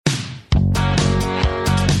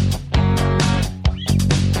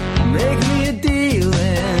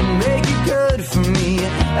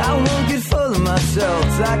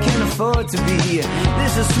afford to be.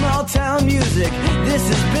 This is small town music, this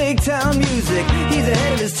is big town music. He's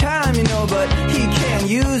ahead of his time, you know, but he can't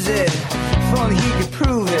use it. If only he could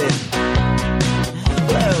prove it.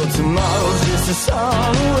 Well, tomorrow's just a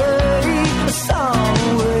song away, a song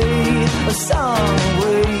away, a song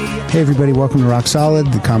away. Hey everybody, welcome to Rock Solid,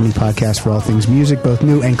 the comedy podcast for all things music, both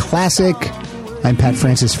new and classic. I'm Pat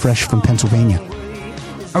Francis, fresh from Pennsylvania.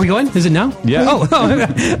 Are we going? Is it now? Yeah. Oh,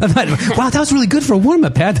 wow, that was really good for a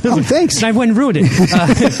warm-up, Pat. Oh, thanks. I went and ruined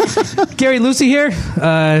it. Gary Lucy here.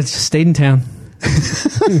 Just stayed in town.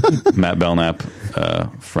 Matt Belknap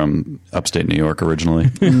from upstate New York originally.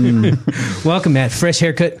 Welcome, Matt. Fresh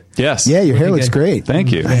haircut. Yes. Yeah, your hair Looking looks good. great.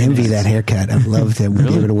 Thank you. I envy that haircut. I'd love to be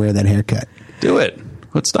able to wear that haircut. Do it.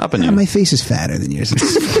 What's stopping you? My face is fatter than yours.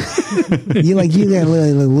 you got a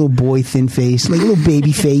little boy thin face, like a little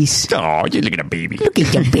baby face. Oh, you look at a baby. Look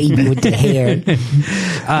at your baby with the hair.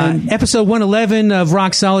 Episode 111 of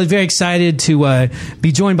Rock Solid. Very excited to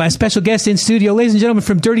be joined by a special guest in studio. Ladies and gentlemen,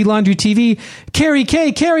 from Dirty Laundry TV, Carrie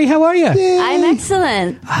Kay. Carrie, how are you? I'm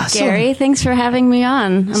excellent. Gary, thanks for having me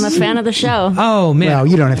on. I'm a fan of the show. Oh, man. Well,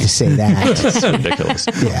 you don't have to say that. That's ridiculous.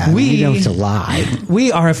 Yeah, you don't have to lie.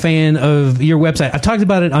 We are a fan of your website. I've talked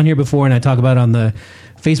about it on here before, and I talk about it on the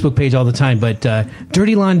Facebook page all the time, but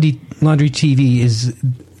Dirty Laundry TV is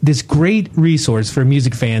this great resource for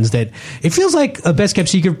music fans that it feels like a best kept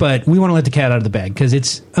secret, but we want to let the cat out of the bag because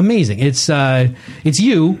it's amazing. It's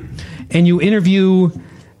you, and you interview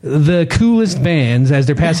the coolest bands as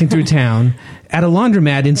they're passing through town at a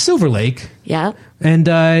laundromat in Silver Lake. Yeah. And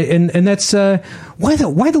that's why the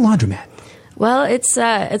laundromat? Well, it's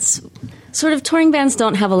sort of touring bands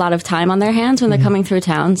don't have a lot of time on their hands when they're coming through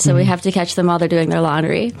town, so we have to catch them while they're doing their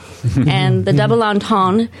laundry. And the double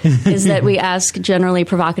entendre is that we ask generally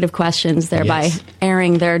provocative questions, thereby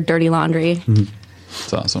airing their dirty laundry.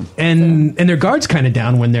 It's awesome. And their guard's kind of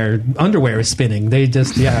down when their underwear is spinning. They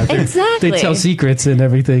just Exactly. they tell secrets and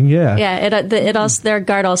everything. Yeah. Yeah, it also, their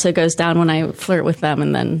guard also goes down when I flirt with them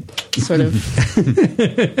and then sort of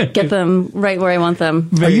get them right where I want them.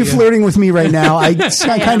 Are you flirting with me right now? It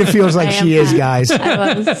kind of feels like she is, guys.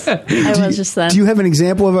 I was just then. Do you have an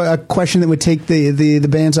example of a question that would take the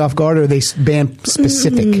bands off guard, or are they band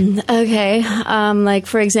specific? Okay. Like,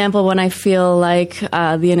 for example, when I feel like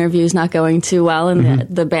the interview is not going too well and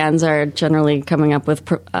the bands are generally coming up with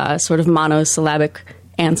sort of monosyllabic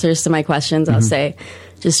answers to my questions, I'll say,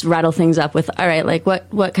 just rattle things up with, all right, like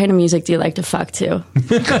what kind of music do you like to fuck to?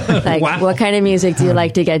 Like, Wow. What kind of music do you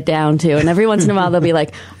like to get down to? And every once in a while they'll be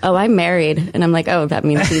like, oh, I'm married. And I'm like, oh, that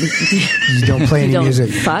means You don't play any you don't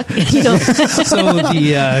music. fuck? You don't. So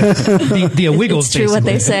the Wiggles. It's true what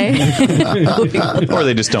they basically. say. Or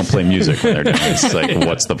they just don't play music when they're doing it. It's like,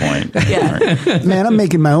 what's the point? Yeah. Right. Man, I'm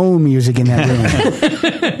making my own music in that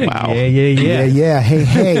room. Wow. Yeah.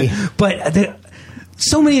 Hey. But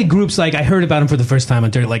so many groups, like I heard about them for the first time on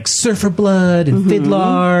Dirty, like Surfer Blood and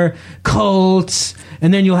Fiddler, Cult,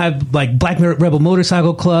 and then you'll have like Black Rebel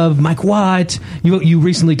Motorcycle Club, Mike Watt. You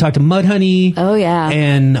recently talked to Mudhoney. Oh, yeah.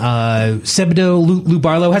 And Sebadoh, Lou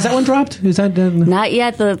Barlow. Has that one dropped? Is that Not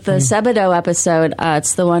yet. The Sebadoh episode,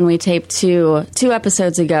 it's the one we taped two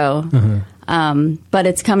episodes ago. But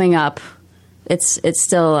it's coming up. It's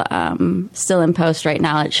still in post right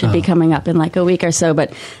now. It should be coming up in like a week or so.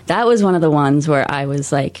 But that was one of the ones where I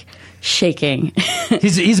was like shaking.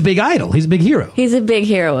 He's a big idol. He's a big hero. He's a big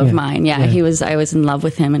hero of mine. Yeah, I was in love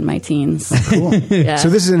with him in my teens. Cool. Yeah. So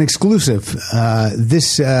this is an exclusive.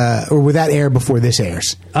 Or will that air before this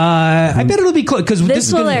airs? I bet it'll be close because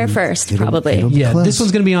this will air first, probably. it'll be Yeah, close. this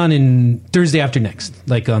one's going to be on in Thursday after next,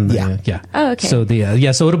 like on the Yeah. Oh, okay. So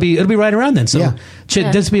so it'll be right around then. So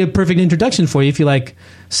Yeah. this will be a perfect introduction for you if you like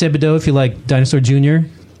Sebadoh, if you like Dinosaur Jr.,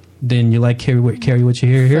 then you like Carry What You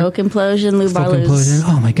Hear Here. Folk Implosion, Lou Folk Barlow's Implosion.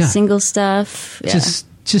 Oh my God. single stuff. Yeah.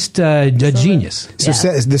 Just a genius. So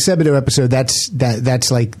the Sebadoh episode,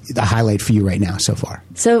 that's like the highlight for you right now so far.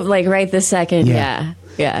 So like right this second, yeah.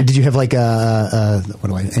 Did you have like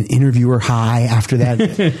an interviewer high after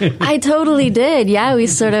that? I totally did. Yeah, we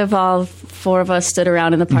sort of all four of us stood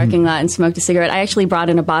around in the parking lot and smoked a cigarette. I actually brought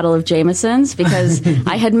in a bottle of Jameson's because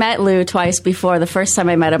I had met Lou twice before. The first time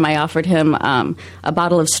I met him, I offered him a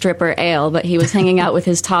bottle of stripper ale, but he was hanging out with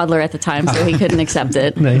his toddler at the time, so he couldn't accept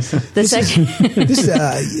it. Nice. The second,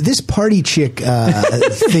 this party chick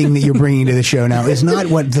thing that you're bringing to the show now is not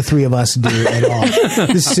what the three of us do at all.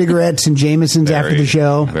 The cigarettes and Jameson's after the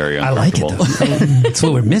show. Very I like it uncomfortable. though. That's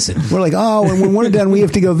what we're missing. We're like, when we're done, we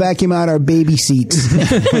have to go vacuum out our baby seats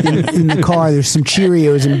in the car. There's some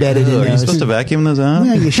Cheerios embedded in Are you those. supposed to vacuum those out?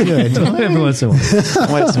 Yeah, you should. Every once in a while.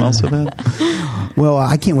 Why it smells so bad? Well,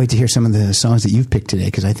 I can't wait to hear some of the songs that you've picked today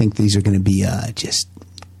because I think these are going to be just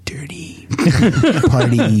dirty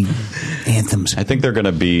party anthems. I think they're going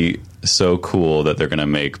to be so cool that they're going to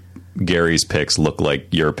make Gary's picks look like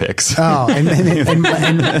your picks. Oh,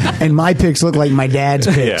 and my picks look like my dad's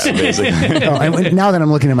picks. Yeah, basically. Oh, and now that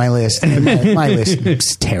I'm looking at my list, and my list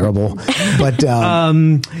is terrible. But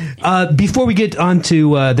before we get on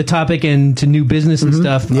to the topic and to new business and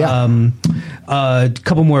stuff, a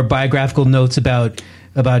couple more biographical notes about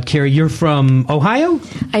Carrie. You're from Ohio?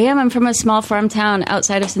 I am. I'm from a small farm town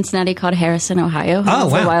outside of Cincinnati called Harrison, Ohio.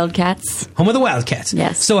 Home of the Wildcats. Home of the Wildcats.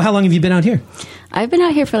 Yes. So how long have you been out here? I've been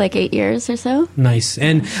out here for like 8 years or so. Nice.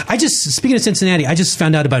 And speaking of Cincinnati, I just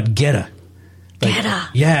found out about Geta. Geta.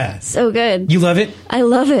 Yeah. So good. You love it? I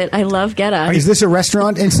love it. I love Geta. is this a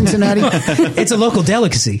restaurant in Cincinnati? It's a local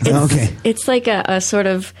delicacy. Okay. It's like a sort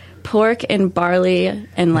of pork and barley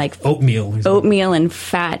and like oatmeal and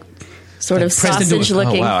fat sort of pressed into sausage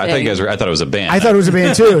looking Wow, I thought you guys were. I thought it was a band. I thought it was a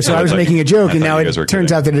band too, so I was thought- making a joke, I and thought now you it guys were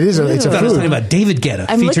turns kidding. out that it's I a thought I was talking food. about David Guetta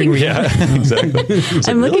I'm featuring looking- Rihanna. Yeah, exactly.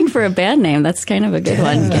 I'm looking for a band name. That's kind of a good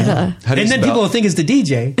one. Geta. How do you And then spell- people will think it's the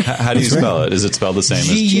DJ. How do you spell it? Is it spelled the same as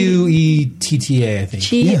Guetta, I think.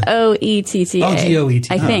 Goetta. Oh,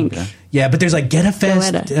 Goetta. I think. okay. Yeah, but there's like Geta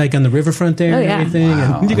Fest, Goetta. like on the riverfront there Oh, and yeah. everything.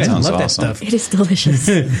 Wow, and you guys that love sounds that awesome. stuff. It is delicious.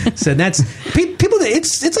 So that's people.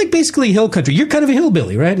 It's like basically hill country. You're kind of a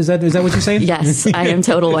hillbilly, right? Is that what you're saying? Yes, I am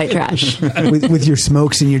total white trash. with your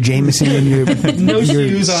smokes and your Jameson and your No your,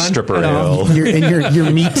 shoes on. stripper at all. ale?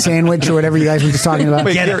 your meat sandwich or whatever you guys were just talking about.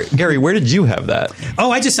 Wait, Get Gary, where did you have that?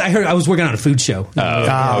 Oh, I heard I was working on a food show. So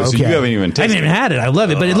okay. you haven't even I tasted haven't even had it. I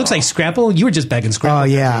love it, but it looks like Scrapple. You were just back in Scrapple. Oh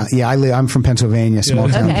yeah. I'm from Pennsylvania, small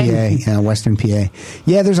town Okay. PA, Western PA.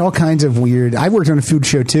 Yeah, there's all kinds of weird. I worked on a food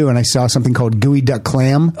show too, and I saw something called gooey duck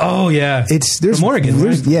clam. Oh yeah, There's from Oregon.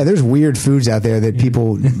 There's, Right? yeah, there's weird foods out there that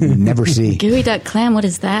people never see. Gooey duck clam. What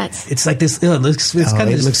is that? It's like this. It's kind of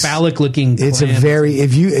it this looks- phallic looking. It's a clam. very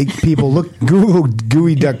people Google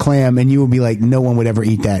gooey duck clam, and you will be like, no one would ever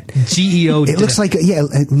eat that. GEO. It looks like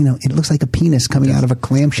it looks like a penis coming out of a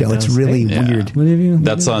clamshell. It's really Yeah. weird. What have you?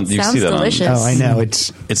 That's on. You Sounds see that delicious. Oh, I know.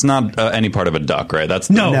 It's It's not any part of a duck, right? That's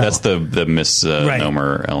No. That's the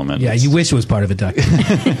misnomer element. Yeah, you wish it was part of a duck.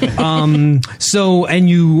 So, and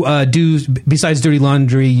you do, besides Dirty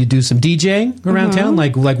Laundry, you do some DJing around town?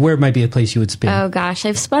 Like where might be a place you would spin? Oh gosh,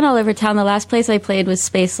 I've spun all over town. The last place I played was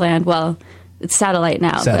Spaceland. Well, it's Satellite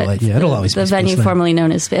now. Satellite, but yeah, it'll always the be venue Spaceland. formerly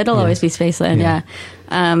known as. It'll always be Spaceland. Yeah.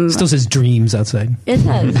 Yeah, Still says Dreams outside. it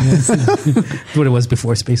does. That's what it was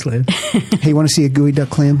before Spaceland. hey, you want to see a gooey duck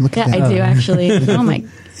clam? Look Yeah, at that. I do actually. Oh my.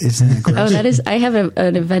 Isn't that gross? Oh, that is. I have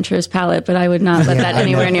an adventurous palate, but I would not let that I know.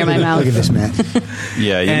 anywhere near my mouth. Look at this, Matt.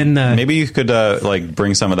 Yeah, And, maybe you could like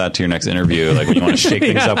bring some of that to your next interview, like when you want to shake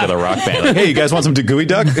things up with a rock band. Like, hey, you guys want some gooey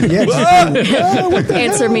duck? Yeah,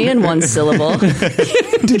 Answer me in one syllable.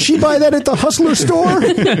 did she buy that at the Hustler store?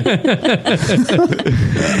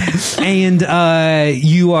 And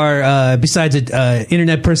you are, besides an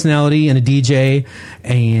internet personality and a DJ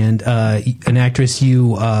and an actress,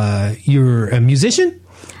 you're a musician?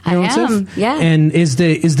 I Your own am, self? yeah. And is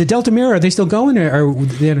the Delta Mirror, are they still going? Or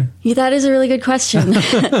Yeah, that is a really good question.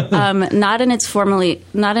 Not in its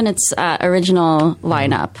original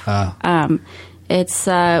lineup. It's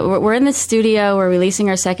we're in the studio. We're releasing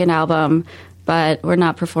our second album, but we're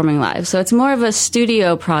not performing live. So it's more of a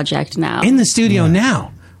studio project now. in the studio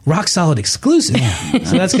now? Rock Solid exclusive.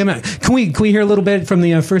 So that's coming out. Can we hear a little bit from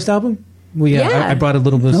the first album? Yeah. I brought a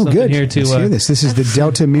little bit of Oh, something good. here to Let's hear this. This is the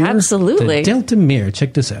Delta Mirror. Absolutely. the Delta Mirror.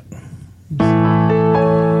 Check this out.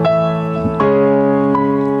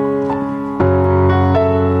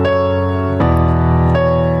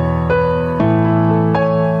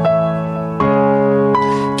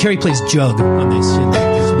 Carrie plays Jug on this.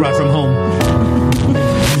 It's brought from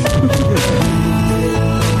home.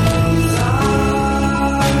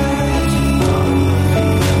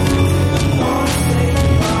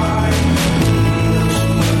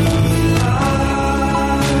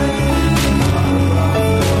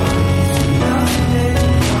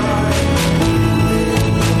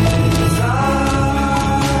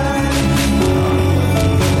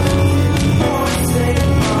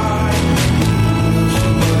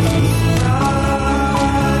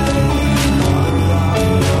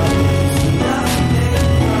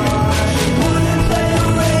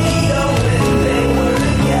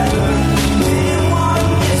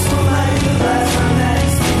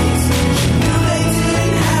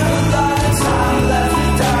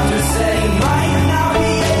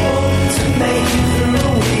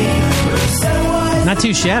 Not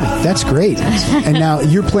too shabby. That's great. And now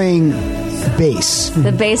you're playing bass.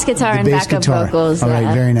 The bass guitar The and bass backup guitar. vocals. All right,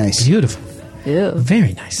 yeah. very nice. Beautiful. Ew.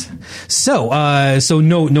 Very nice. So,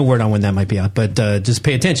 no word on when that might be out, but just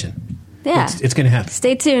pay attention. Yeah. It's going to happen.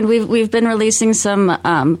 Stay tuned. We've been releasing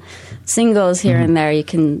some singles here and there. You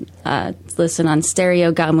can listen on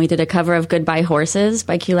Stereo Gum. We did a cover of Goodbye Horses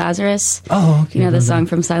by Q Lazarus. Oh, okay. You know the song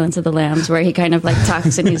from Silence of the Lambs where he kind of like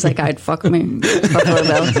talks and he's like, I'd fuck me. Buffalo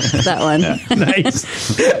Bill. That one.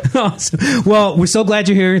 Nice. Awesome. Well, we're so glad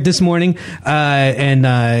you're here this morning, and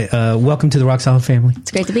welcome to the Rock Solid family.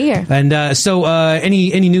 It's great to be here. And so,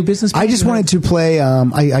 any new business? I just wanted to play.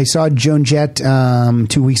 I saw Joan Jett 2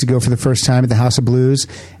 weeks ago for the first time at the House of Blues,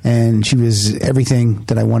 and she was everything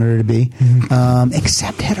that I wanted her to be,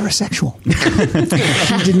 except heterosexual.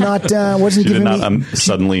 She did not. Wasn't She did giving not me.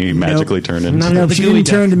 suddenly magically turn into. Not No, the she gooey didn't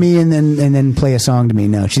turn guy. to me and then play a song to me.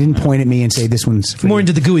 No, she didn't point at me and say, "This one's for More you."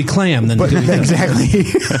 into the gooey clam than the gooey clam. Exactly.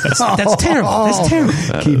 That's terrible. That's terrible.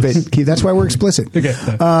 Keep. That's why we're explicit. Okay.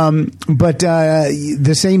 But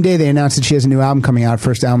the same day they announced that she has a new album coming out,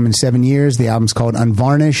 first album in 7 years. The album's called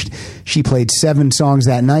Unvarnished. She played 7 songs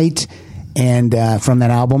that night, and from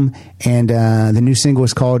that album, and the new single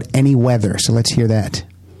is called Any Weather. So let's hear that.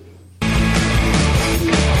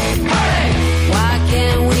 Why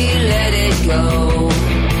can't we let it go?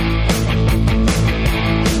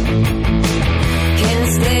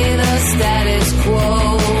 Can't stay the status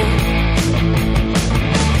quo.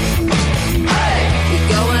 We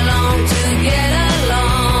go along to get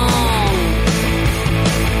along.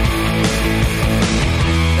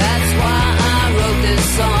 That's why I wrote this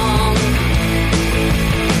song.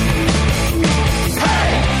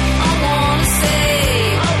 I wanna say,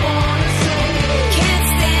 can't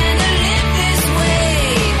stand to live this way.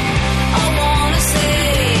 I wanna say,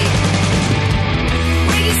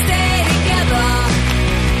 we can stay together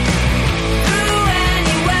through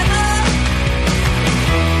any weather.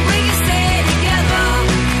 We can stay together.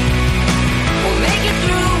 We'll make it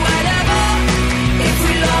through whatever if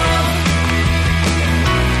we love.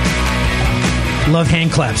 Love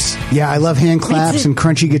hand claps. Yeah, I love hand claps and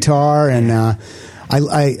crunchy guitar, and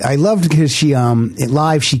I loved because she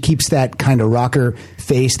live she keeps that kind of rocker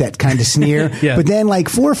face, that kind of sneer. Yeah. But then like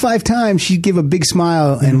 4 or 5 times she'd give a big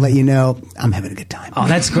smile and let you know I'm having a good time. Oh,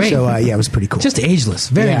 that's great. So yeah, it was pretty cool. Just ageless.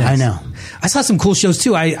 Very Yeah, nice. I know. I saw some cool shows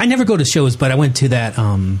too. I never go to shows, but I went to that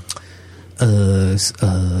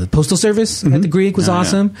Postal Service at the Greek was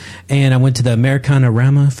awesome, and I went to the Americana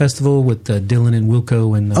Rama Festival with Dylan and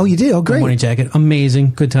Wilco and Oh, you did? Oh, great. Morning Jacket.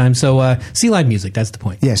 Amazing, good time. So see live music. That's the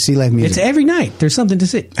point. Yeah, see live music. It's every night. There's something to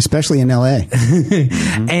see. Especially in LA.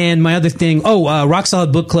 And my other thing, Rock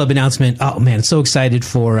Solid Book Club announcement. Oh man, I'm so excited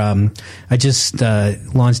for. I just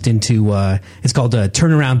launched into. It's called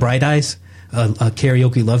Turnaround Bright Eyes. A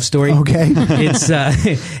karaoke love story. Okay.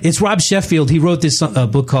 It's Rob Sheffield. He wrote this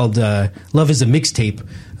book called Love is a Mixtape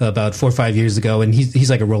about 4 or 5 years ago, and he's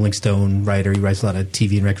like a Rolling Stone writer. He writes a lot of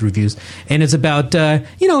TV and record reviews, and it's about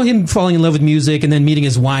him falling in love with music and then meeting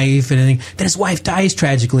his wife, and then his wife dies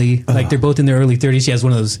tragically. Like they're both in their early 30s. She has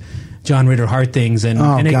one of those John Ritter heart things, and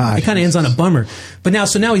it kind of ends on a bummer. But now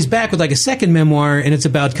he's back with like a second memoir, and it's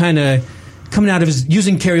about kind of coming out of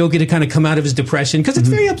using karaoke to kind of come out of his depression, because it's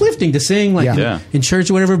very uplifting to sing in church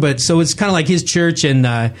or whatever. But so it's kind of like his church and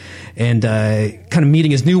kind of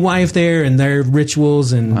meeting his new wife there and their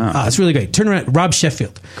rituals, and it's really great. Turn around, Rob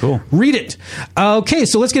Sheffield. Cool. Read it. Okay,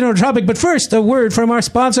 so let's get into the topic. But first, a word from our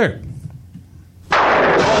sponsor.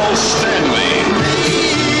 Paul Stanley.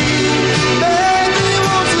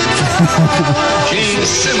 Gene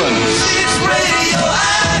Simmons.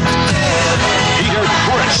 Peter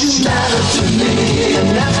Chris.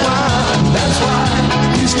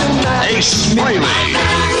 Ace Frehley.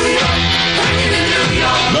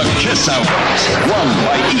 The Kiss Albums, one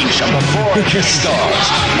by each of the 4 Kiss stars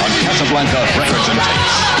on Casablanca Records and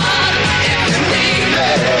Tapes.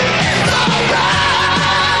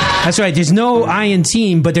 That's right. There's no I in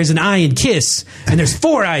Team, but there's an I in Kiss, and there's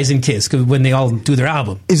 4 I's in Kiss when they all do their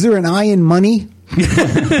album. Is there an I in money?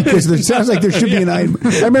 Because it sounds like there should be an I.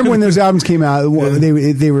 I remember when those albums came out,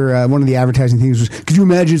 they were one of the advertising things was, could you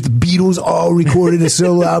imagine if the Beatles all recorded a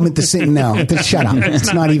solo album at the same? No, shut up.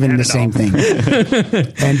 It's not even the same thing.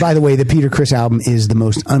 And by the way, the Peter Criss album is the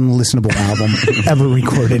most unlistenable album ever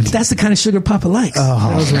recorded. That's the kind of sugar Papa likes.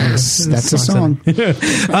 Oh, that's a song.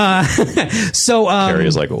 So Carrie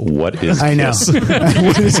is like, what is I know. Kiss?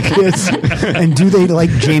 What is Kiss? And do they like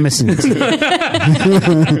Jamesons?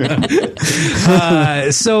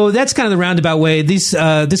 So that's kind of the roundabout way.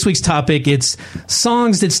 This week's topic, it's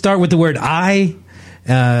songs that start with the word I,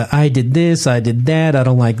 I did this, I did that, I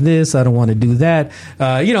don't like this, I don't want to do that.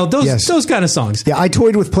 Those Yes. those kind of songs. Yeah, I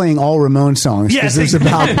toyed with playing all Ramon songs Yes. because there's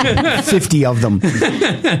about 50 of them.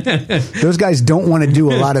 Those guys don't want to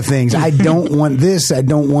do a lot of things. I don't want this. I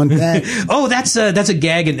don't want that. Oh, that's a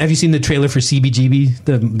gag. And have you seen the trailer for CBGB,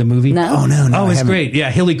 the movie? No. Oh, no. Oh, I it's haven't. great. Yeah,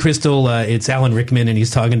 Hilly Crystal. It's Alan Rickman, and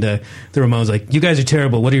he's talking to the Ramones like, "You guys are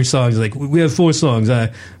terrible. What are your songs?" Like, "We have 4 songs. I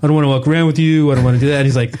don't want to walk around with you. I don't want to do that." And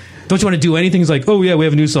he's like, "Don't you want to do anything?" He's like, "Oh yeah, we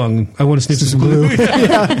have a new song. I want to sniff some glue."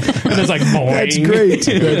 And it's like, That's boing. great.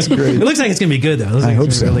 That's great. It looks like it's gonna be good though. It looks I like hope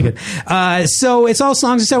it's so. Really good. So it's all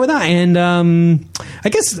songs that start with I, and I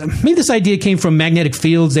guess maybe this idea came from Magnetic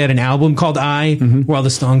Fields. They had an album called I, where all the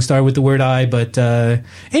songs start with the word I. But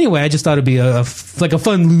anyway, I just thought it'd be a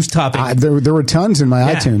fun loose topic. There were tons in my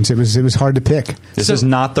Yeah. iTunes. It was hard to pick. This So- is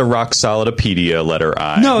not the Rock Solidopedia letter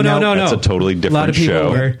I. No. That's a totally A lot different of people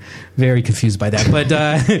show. were very confused by that. But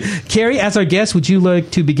Carrie, as our guest, would you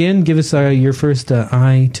like to begin? Give us your first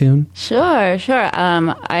I tune. Sure.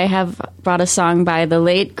 I have brought a song by the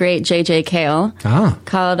late, great J.J. Cale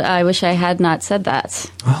called I Wish I Had Not Said That.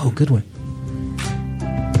 Oh, good one.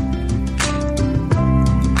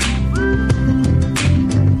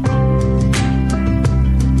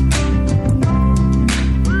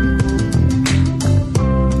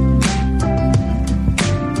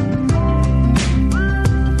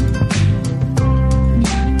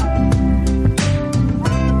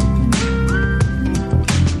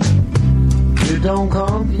 You don't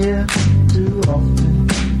come here too often.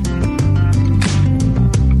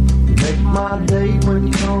 You make my day when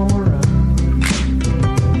you come around.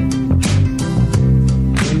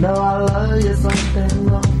 You know I love you something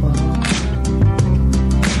awful.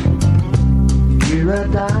 You're a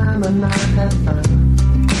diamond I have found.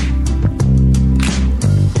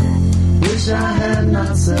 Wish I had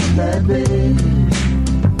not said that, baby.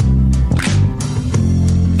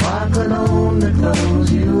 I could only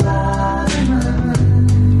close you out of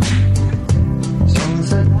mine.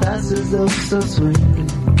 Sunset passes up so sweetly.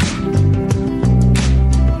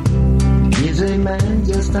 Easy man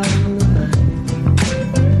just on the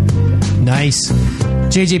line. Nice.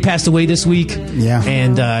 JJ passed away this week. Yeah.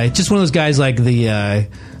 And just one of those guys like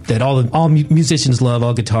that all musicians love,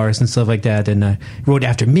 all guitarists and stuff like that. And wrote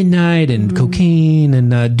After Midnight and Cocaine.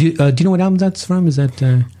 And do you know what album that's from? Is that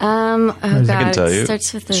Oh God, I can tell it you.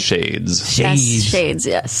 starts with the Shades. Yes, Shades? Shades,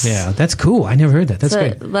 yes. Yeah, that's cool. I never heard that. That's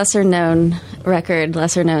It's great. a lesser known record,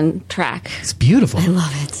 lesser known track. It's beautiful. I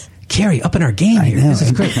love it. Carrie, up in our game I here. know. This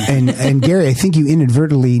is great. And Gary, I think you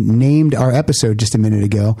inadvertently named our episode just a minute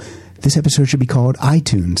ago. This episode should be called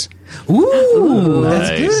iTunes. Ooh, that's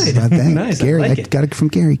Nice. good. About that. Nice. Gary, I like it. got it from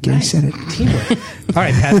Gary. Gary Nice. said it. Teamwork. All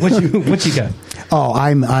right, Pat, what you got? Oh,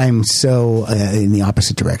 I'm so in the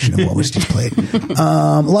opposite direction of what was just played.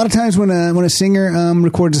 A lot of times when a singer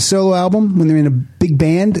records a solo album, when they're in a big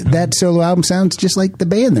band, that solo album sounds just like the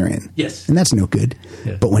band they're in. Yes. And that's no good.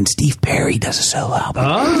 Yeah. But when Steve Perry does a solo album,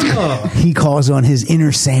 Oh, he calls on his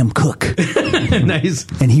inner Sam Cooke, nice.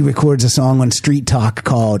 and he records a song on Street Talk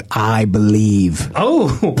called I Believe. Oh,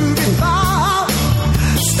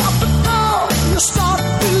 Stop it now, you start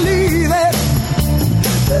believing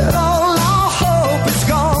that all our hope is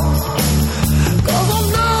gone. 'Cause I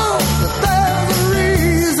know that there's a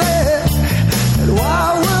reason and why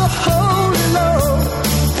we're holding on.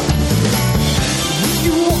 When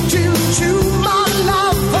you walked into my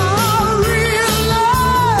life, I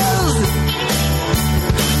realized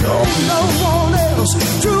no one else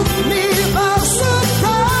took me by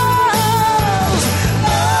surprise. I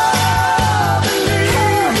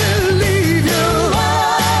believe you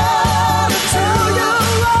until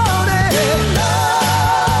you're on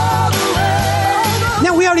it.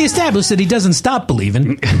 now we already established that he doesn't stop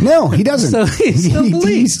believing. No, he doesn't. So he still he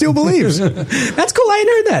believes. still believes. That's cool. I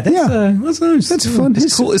hadn't heard that. That's, Yeah. that's nice. That's fun.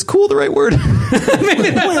 Is cool the right word?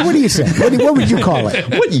 What do you say? What would you call it?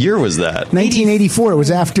 What year was that? 1984. It was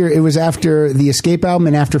after the Escape album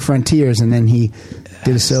and after Frontiers, and then he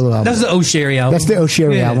did a solo album. That's the O'Sherry album. That's the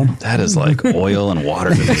O'Sherry Yeah. album. That is like oil and water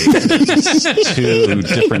to me. Two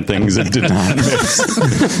different things that did not mix.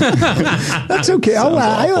 That's okay. I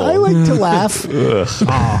like to laugh.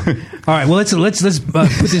 All right. Well, let's put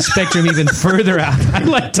this spectrum even further out. I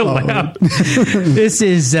like to laugh. This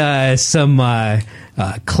is some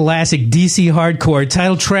classic DC hardcore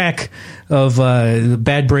title track of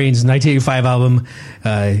Bad Brains' 1985 album.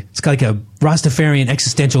 It's got like a Rastafarian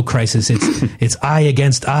existential crisis. It's I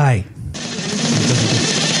against I.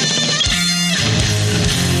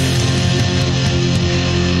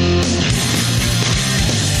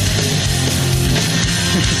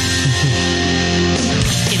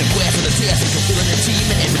 In a quest for the test, fulfilling the team,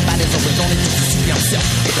 and everybody's always on it just to see himself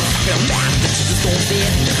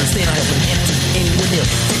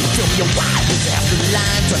a wild disaster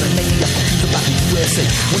line trying to make me confused about the USA.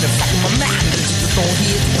 When the fact of my mind is just don't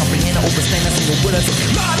hear to comprehend or understand a single word I say.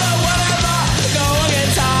 Mother, whatever, go get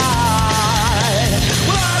tired.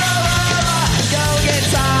 Whatever, go get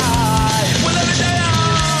tired. Well, every day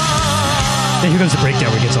And here comes the breakdown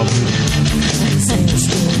where it gets all the music. same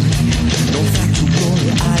story. Don't fact you glory.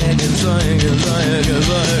 I can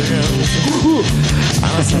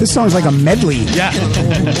This song's like a medley. Yeah.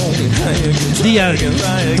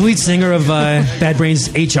 The lead singer of Bad Brains,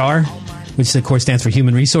 HR, which of course stands for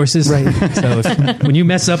Human Resources. Right. So when you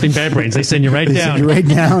mess up in Bad Brains, they send you right They down. send you right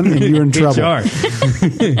down and you're in trouble. HR.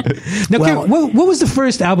 Now, Well- Karen, what was the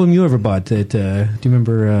first album you ever bought? That do you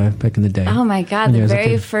remember back in the day? Oh my God! When you The was a very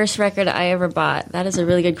kid? first record I ever bought. That is a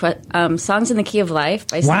really good question. "Songs in the Key of Life"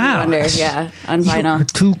 by Stevie Wow. Wonder. Yeah, on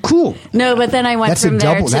vinyl. Too cool. No, but then I went That's a from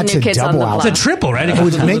there double- to that's New a Kids on double the album. Block. It's a triple, right? It Oh, comes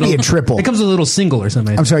it's with a maybe a triple. It comes with a little single or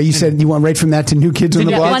something. I'm sorry, you said you went right from that to New Kids on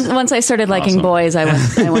the Yeah, Block? once I started liking boys, I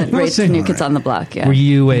went right to saying- New Kids on the Block. Yeah. Were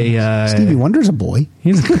you a? Stevie Wonder's a boy.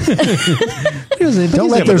 He was a Don't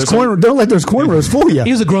let those cornrows fool you.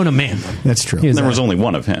 He was a grown-up man. That's true. He was There was only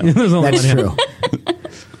one of him. There was only That's one, true. yeah.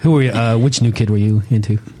 Who were you? Which new kid were you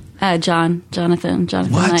into? Jonathan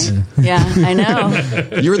What? Knight. Yeah, I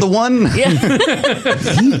know. You're the one. Yeah.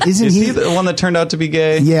 Isn't Is he? he the one that turned out to be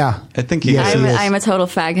gay? Yeah. I think he Yes, is. he is. I'm a total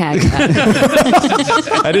fag hag.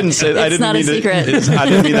 I didn't say. I It's didn't not a mean secret. I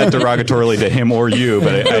didn't mean that derogatorily to him or you,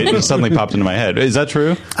 but it suddenly popped into my head. Is that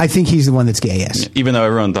true? I think he's the one that's gay, yes. Even though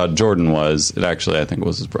everyone thought Jordan was, it actually I think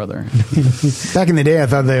was his brother. Back in the day, I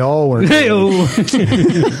thought they all were. Hey-o.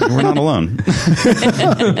 We're not alone.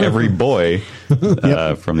 Every boy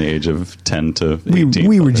from the age of 10 to 18.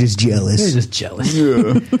 We were just You're jealous. just jealous.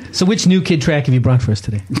 So, which new kid track have you brought for us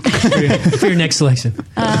today? For your next selection.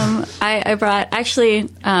 I brought actually.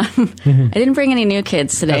 I didn't bring any new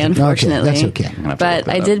kids today, unfortunately. That's okay. have to look But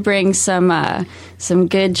that I up. did bring some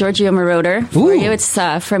good Giorgio Moroder for Ooh. you. It's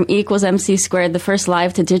from E = MC squared, the first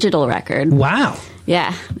live to digital record. Wow.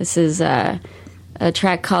 Yeah, this is a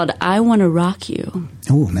track called "I Want to Rock You."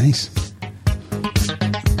 Oh, nice.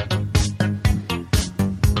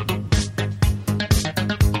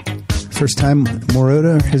 First time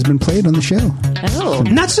Moroder has been played on the show. Oh,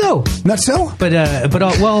 Not so. Not so? But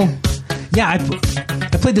well, yeah,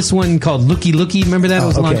 I played this one called Looky Looky. Remember that? It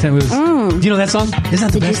was a long okay. time. It was, Do you know that song? Isn't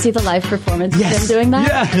that the did you best? see the live performance Yes. of him doing that?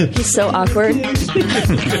 Yeah. He's so awkward.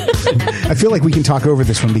 I feel like we can talk over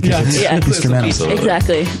this one because Yeah. it's Yeah. instrumental.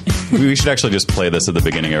 Exactly. We should actually just play this at the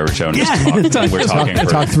beginning of our show and just Yeah. talk. We're talking for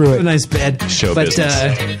Talk through A it. nice bed. Show but,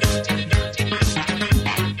 business.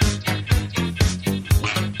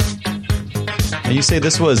 And you say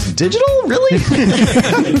this was digital? Really?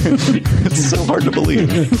 It's so hard to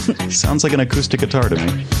believe. Sounds like an acoustic guitar to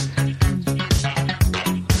me.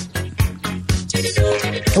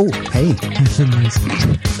 Oh, hey.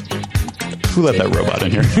 Who let that robot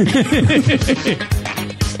in here?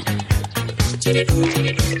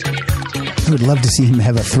 I would love to see him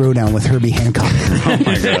have a throwdown with Herbie Hancock. Oh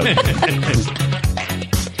my god.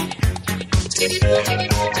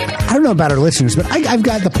 I don't know about our listeners, but I've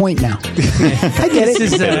got the point now. I get it.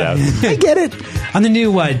 This is, I get it. on the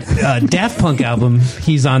new Daft Punk album,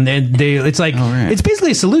 he's on there. It's like right. it's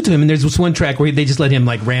basically a salute to him. And there's this one track where they just let him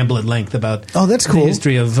like ramble at length about Oh, that's cool. the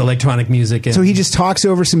history of electronic music. And So he just talks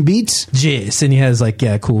over some beats? jizz, and he has like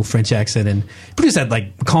cool French accent and produced that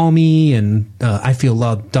like "Call Me" and "I Feel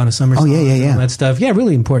Loved," Donna Summer. Oh, yeah, songs yeah, and yeah. all that stuff. Yeah,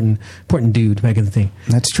 really important dude back in the thing.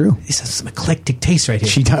 That's true. He has some eclectic taste right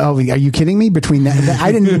here. Are you kidding me? Between that,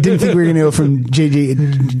 I didn't think we were going to go from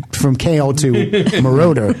from KL to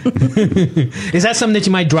Moroder. Is that something that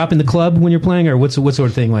you might drop in the club when you're playing, or what sort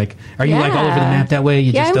of thing? Like, are you like all over the map that way?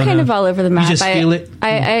 You Yeah, just I'm don't kind know? of all over the map. You just feel it.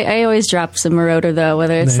 I always drop some Moroder though,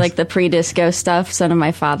 whether it's Nice. like the pre-disco stuff, "Son of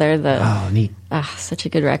My Father." Oh, neat. Such a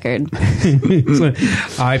good record.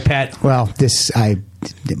 All right, Pat. Well, I'm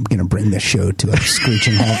going to bring this show to a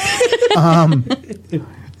screeching halt.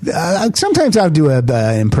 Sometimes I'll do an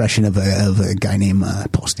impression of a guy named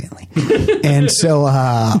Paul Stanley. And so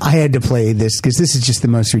I had to play this because this is just the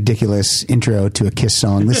most ridiculous intro to a Kiss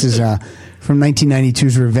song. This is from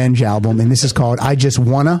 1992's Revenge album, and this is called "I Just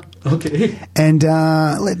Wanna." Okay. And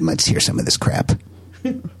let's hear some of this crap.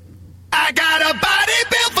 I got a body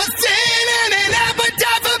built for sin and an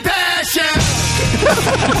appetite for passion.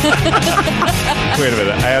 Wait a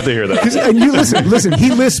minute. I have to hear that. And you listen.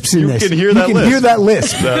 He lisps in You this. can hear that You can lisp. hear that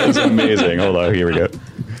lisp. That is amazing. Hold on. Here we go.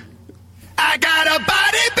 I got a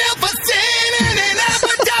body built for sin and an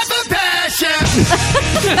appetite for passion.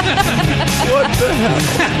 What the hell?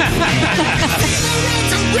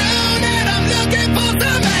 Around and I'm looking for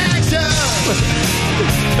some action.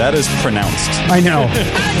 That is pronounced. I know.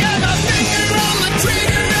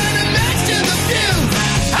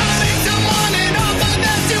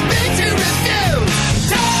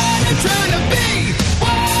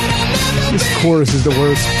 This chorus is the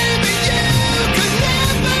worst.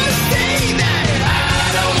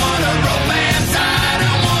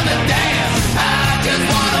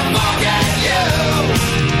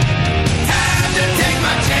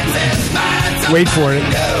 Wait for it.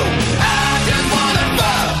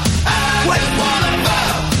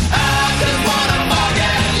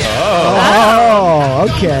 Oh,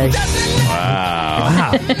 okay.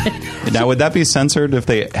 Wow. Now, would that be censored if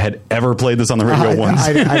they had ever played this on the radio once?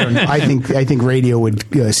 I don't know. I think radio would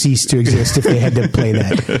cease to exist if they had to play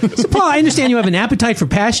that. So, Paul, I understand you have an appetite for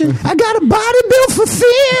passion. I got a body built for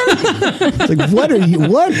thin. It's like, what are you?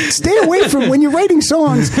 What? Stay away from when you're writing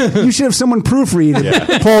songs. You should have someone proofread.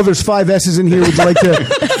 Yeah. Paul, there's 5 S's in here. Would you like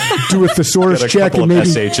to do a thesaurus Got a check couple and of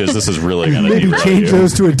maybe SHs. This is really going to maybe change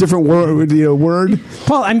those to a different word?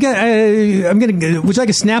 Paul, I'm gonna. Would you like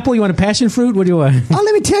a Snapple? You want a passion fruit? What do you want? Oh,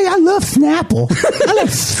 let me tell you, I love Snapple. I like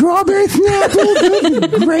strawberry Snapple.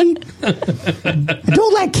 Those are great. I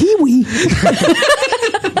don't like kiwi.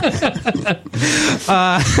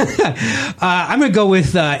 I'm gonna go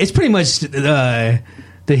with. It's pretty much the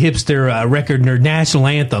hipster record nerd national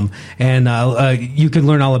anthem, and you can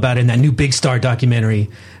learn all about it in that new Big Star documentary,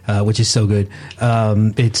 which is so good.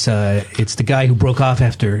 It's the guy who broke off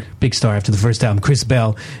after Big Star after the first album, Chris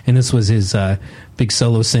Bell, and this was his big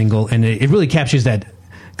solo single, and it really captures that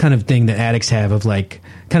kind of thing that addicts have of like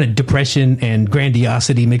kind of depression and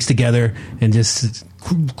grandiosity mixed together and just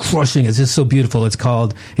crushing. It's just so beautiful. It's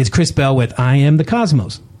Chris Bell with "I Am the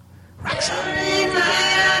Cosmos." Rock song.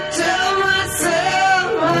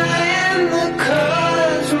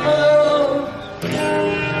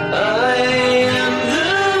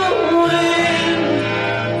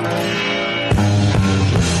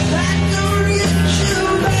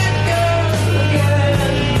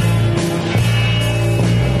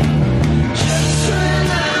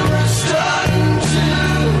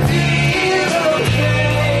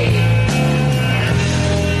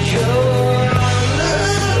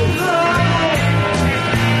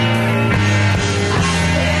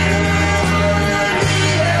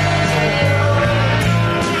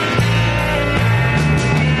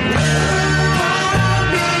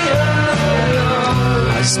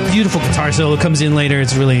 Beautiful guitar solo comes in later.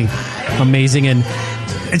 It's really amazing, and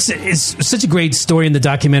it's such a great story in the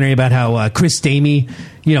documentary about how Chris Stamey,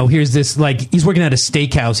 here's this, like, he's working at a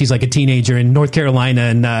steakhouse. He's like a teenager in North Carolina,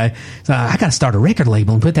 and I got to start a record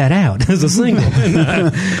label and put that out as a single.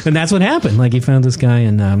 And that's what happened. Like, he found this guy,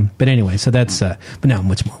 and but anyway, so that's but now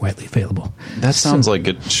much more widely available. That sounds like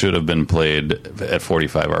it should have been played at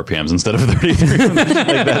 45 RPMs instead of 33.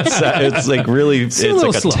 It's like really, it's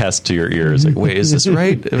like a slow. test to your ears. Like, wait, is this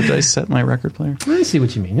right? Did I set my record player? I see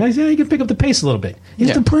what you mean. You can pick up the pace a little bit.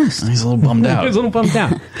 He's depressed. He's a little bummed out. He's a little bummed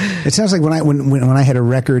out. It sounds like when I had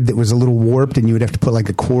a record that was a little warped and you would have to put like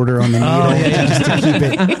a quarter on the needle just to keep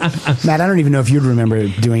it. Matt, I don't even know if you'd remember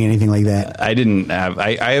doing anything like that. I didn't have.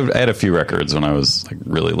 I had a few records when I was like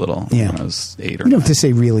really little. Yeah. When I was 8 or 9. You don't have to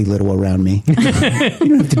say really little around me. You don't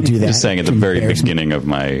have to do that. Just saying at the very beginning of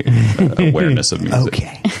my awareness of music.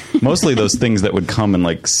 Okay. Mostly those things that would come in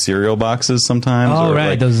like cereal boxes sometimes. Oh, or right.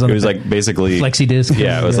 Like, Those it was like basically flexi disc.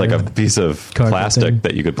 Yeah, it was like a piece of Cardboard plastic thing.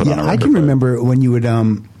 that you could put on a record I can player. remember when you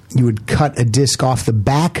would cut a disc off the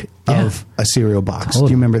back of a cereal box. Totally.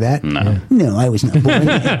 Do you remember that? No. No, I was not born.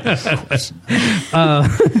 Of course.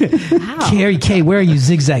 Carrie K, where are you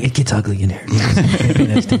zigzagging? It gets ugly in here.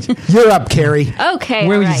 You're up, Carrie. Okay.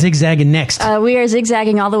 Where are all you right. zigzagging next? We are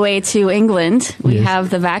zigzagging all the way to England. We Yes. have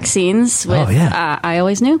the vaccines with I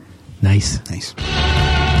Always Knew. Nice. Nice.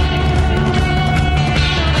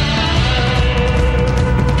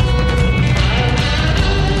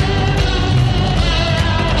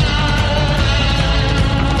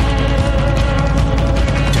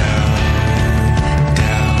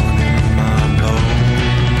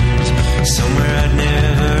 Somewhere I'd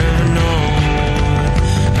never known,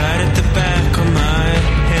 right at the back of my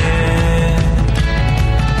head.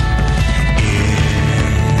 It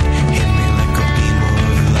hit me like a beam of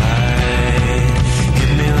light.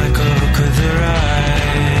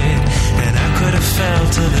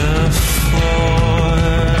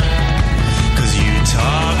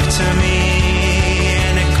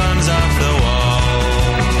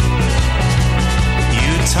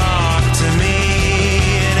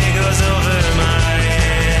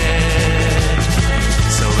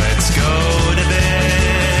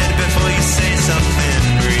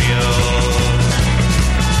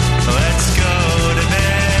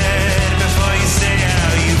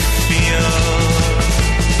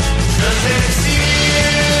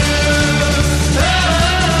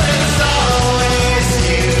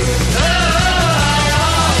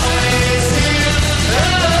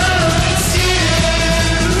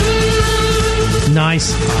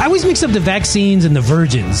 mix up the Vaccines and the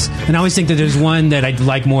Virgins, and I always think that there's one that I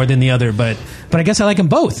like more than the other, but I guess I like them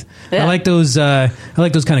both. Yeah. I like those kind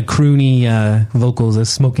of croony vocals, the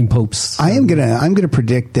Smoking Popes. I'm gonna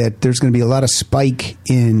predict that there's gonna be a lot of spike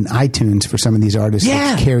in iTunes for some of these artists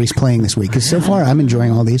that Carrie's playing this week. Because so far I'm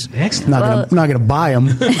enjoying all these. Excellent. Not gonna buy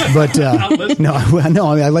them, but no,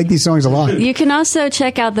 I like these songs a lot. You can also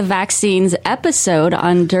check out the Vaccines episode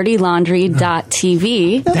on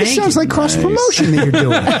dirtylaundry.tv. Now, this sounds like cross promotion that you're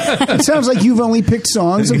doing. It sounds like you've only picked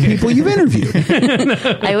songs of people you've interviewed.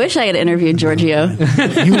 I wish I had interviewed Giorgio.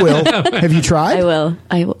 You will. Have you tried? I will.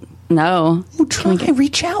 No. Well, try.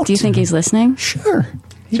 Reach out. Do you think he's listening? Sure.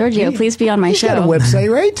 Giorgio, please be on my He's show. got a website,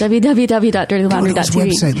 right? www.dirtylaundry.tv. Go to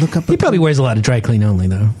his website. Look up. He probably wears a lot of dry clean only,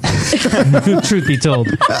 though. Truth be told.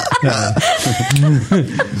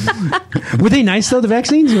 Were they nice, though, the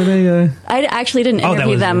Vaccines? Were they? I actually didn't Oh, that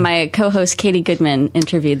interview was them. good. My co-host Katie Goodman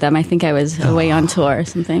interviewed them. I think I was away on tour or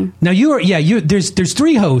something. Now there's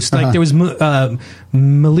three hosts. Like there was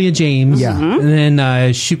Malia James, and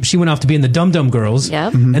then she went off to be in the Dum Dum Girls.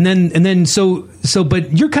 Yep. And then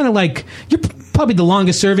but you're kind of like you're probably the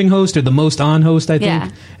longest serving host or the most on host, I think. Yeah.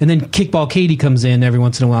 And then Kickball Katie comes in every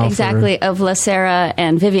once in a while. Exactly, of La Sarah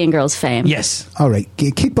and Vivian Girls fame. Yes. All right,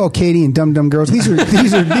 Kickball Katie and Dum Dum Girls. These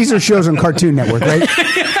are shows on Cartoon Network, right?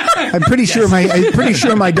 I'm pretty sure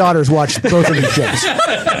my daughters watched both of these shows.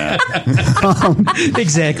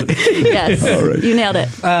 Exactly. Yes. All right. You nailed it.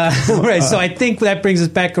 All right. So I think that brings us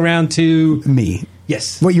back around to me.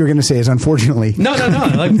 Yes. What you were going to say is unfortunately. No.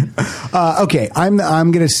 Like, okay, I'm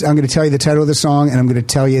going to tell you the title of the song, and I'm going to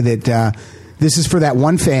tell you that this is for that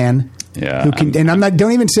one fan. Yeah. Who can, and I'm not.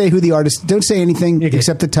 Don't even say who the artist. Don't say anything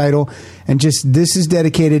except the title, and just this is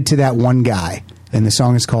dedicated to that one guy, and the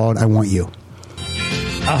song is called "I Want You."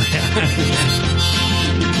 oh yeah.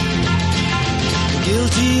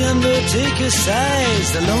 Guilty undertaker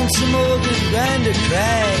sighs, the lonesome organ grinder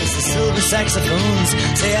cries, the silver saxophones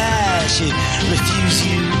say I should refuse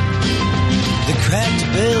you. The cracked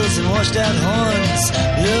bells and washed out horns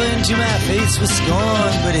blow into my face with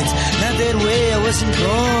scorn, but it's not that way, I wasn't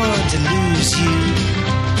born to lose you.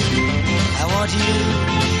 I want you,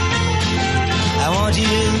 I want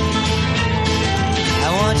you, I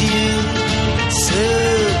want you so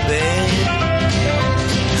bad.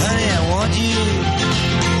 Honey, I want you.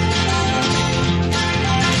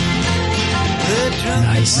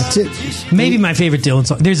 Nice. That's it. Maybe my favorite Dylan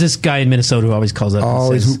song. There's this guy in Minnesota who always calls up. and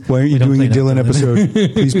Always. says, Why aren't you "We don't doing a play that Dylan episode?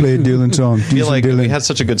 Please play a Dylan song. I feel like we had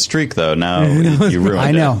such a good streak, though. Now you ruined it.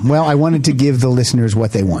 I know. Well, I wanted to give the listeners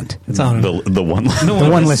what they want. It's on The one. the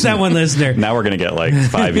one listener. That one listener. Now we're gonna get like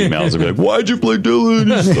 5 emails and be like, "Why'd you play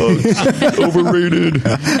Dylan? He sucks. Overrated."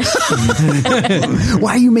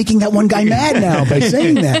 Why are you making that one guy mad now by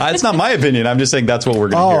saying that? It's not my opinion. I'm just saying that's what we're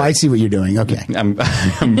gonna hear. I see what you're doing. Okay. I'm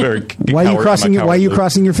very. Why are you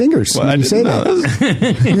crossing your fingers Well, when you say that? I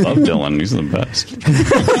love Dylan. He's the best.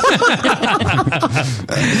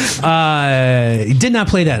 He did not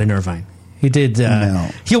play that in Irvine. He did. No.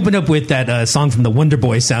 He opened up with that song from the Wonder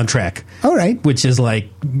Boys soundtrack. All right. Which is like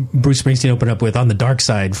Bruce Springsteen opened up with "On the Dark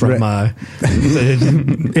Side" from Right.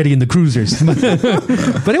 Eddie and the Cruisers.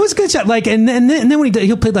 But it was a good shot. Like, and then when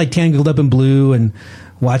he'll play like "Tangled Up in Blue" and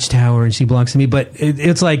 "Watchtower" and "She Belongs to Me." But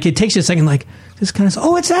it's like it takes you a second, like this kind of.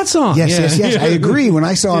 Oh, it's that song. Yes. I agree. When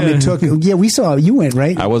I saw him, it took. Yeah, we saw. You went,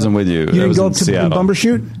 right? I wasn't with you. You didn't go up to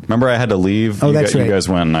Bumbershoot? Remember, I had to leave. Oh, that's right. You guys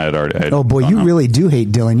went, and I had already. Oh boy, you really do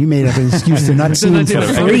hate Dylan. You made up an excuse to not see him for I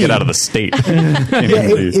had to free. get out of the state. Yeah,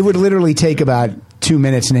 it would literally take about 2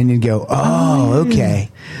 minutes, and then you'd go, "Oh, okay."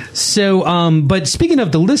 So, but speaking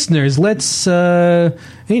of the listeners, let's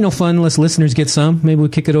fun. Let's listeners get some. Maybe we'll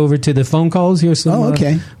kick it over to the phone calls. Here's some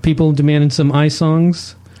people demanding some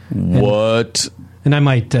songs. What? And I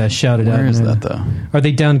might shout it out. Where is that, though? Are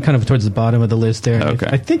they down kind of towards the bottom of the list there? Okay.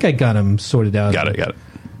 I think I got them sorted out. Got it.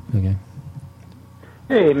 Okay.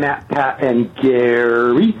 Hey, Matt, Pat, and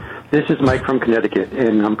Gary. This is Mike from Connecticut,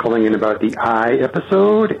 and I'm calling in about the I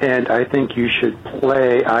episode, and I think you should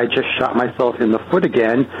play I Just Shot Myself in the Foot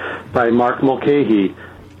Again by Mark Mulcahy,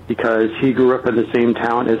 because he grew up in the same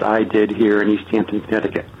town as I did here in East Hampton,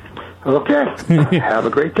 Connecticut. Okay. Have a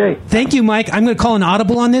great day. Thank you, Mike. I'm going to call an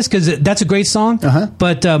audible on this because that's a great song.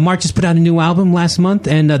 But Mark just put out a new album last month,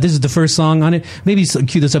 and this is the first song on it. Maybe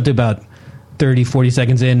cue this up to about 30, 40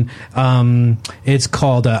 seconds in. It's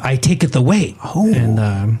called I Take It Away. Oh,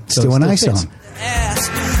 and still an I song.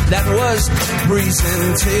 That was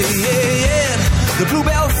presented the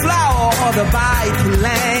bluebell flower or the bike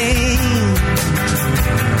lane.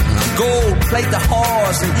 Gold plate the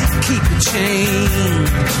horse and keep the change.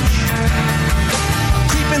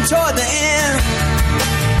 Creeping toward the end,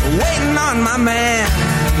 waiting on my man.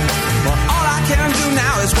 But all I can do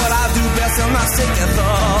now is what I do best, and I sit the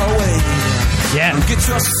way. Yeah. Get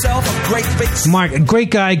yourself a great big. Mark, a great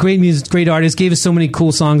guy, great music, great artist. Gave us so many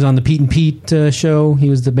cool songs on the Pete and Pete show. He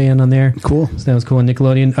was the band on there. Cool. So that was cool on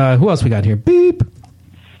Nickelodeon. Who else we got here? Beep.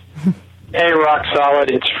 Hey, Rock Solid.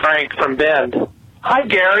 It's Frank from Bend. Hi,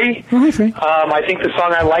 Gary. Oh, hi, Frank. I think the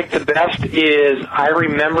song I like the best is I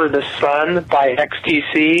Remember the Sun by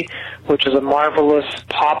XTC, which is a marvelous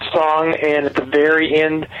pop song, and at the very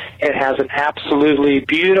end, it has an absolutely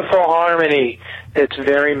beautiful harmony that's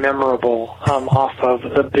very memorable off of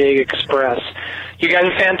The Big Express. You guys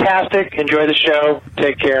are fantastic. Enjoy the show.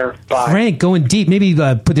 Take care. Bye. Frank, going deep. Maybe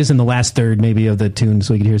put this in the last third, maybe, of the tune,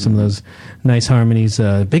 so we could hear some of those nice harmonies.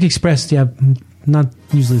 Big Express, yeah, not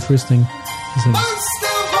usually the first thing.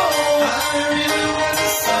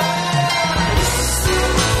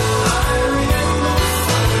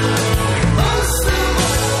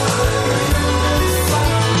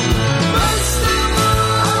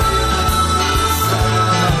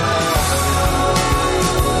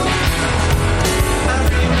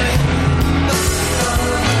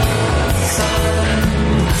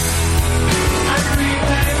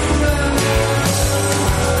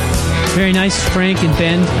 Very nice, Frank and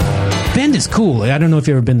Bend. Bend is cool. I don't know if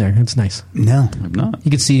you've ever been there. It's nice. No. I'm not.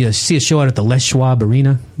 You could see a show out at the Les Schwab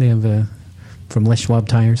Arena. They have from Les Schwab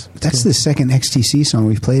Tires. That's the second XTC song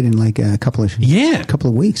we've played in like a couple of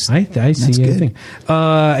weeks. I That's see. good.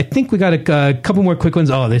 I think we got a couple more quick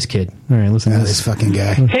ones. Oh, this kid. All right, listen to This fucking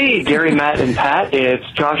guy. Hey, Gary, Matt, and Pat. It's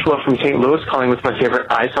Joshua from St. Louis calling with my favorite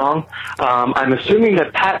I song. I'm assuming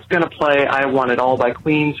that Pat's going to play I Want It All by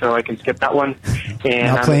Queen, so I can skip that one. And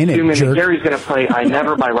Not I'm playing it, assuming jerk. that Gary's going to play I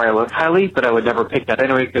Never by Rilo Kiley, but I would never pick that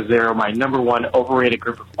anyway because they're my number one overrated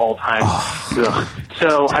group of all time. Ugh.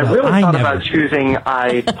 So I really I thought Never. about choosing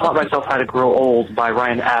I Taught Myself How to Grow Old by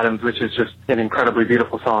Ryan Adams, which is just an incredibly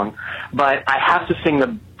beautiful song. But I have to sing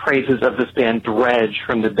the praises of this band Dredge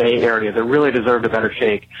from the Bay Area that really deserved a better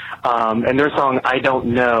shake. And their song I Don't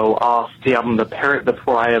Know off the album The Parrot, the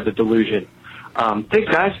Pariah, The Delusion. Thanks,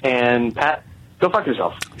 guys, and Pat, go fuck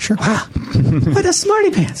yourself. Sure. What a smarty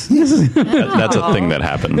pants. That's a thing that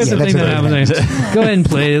happens. That's the thing that happens. Go ahead and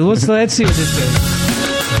play it. Let's see what this does.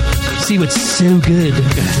 See what's so good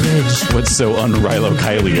about Dredge. What's so un-Rilo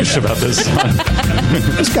Kiley-ish about this song?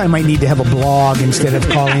 This guy might need to have a blog instead of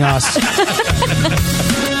calling us.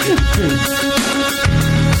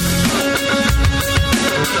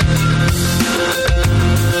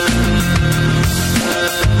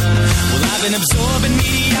 Well, I've been absorbing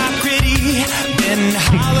mediocrity, been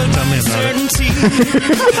hollowed by uncertainty.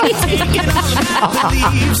 Taking all of my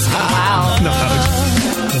beliefs.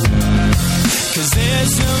 Cause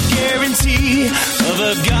there's no guarantee of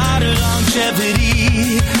a God of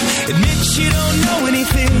longevity. Admit you don't know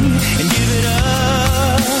anything and give it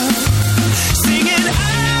up. Singing,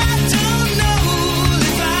 I don't know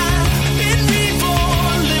if I've been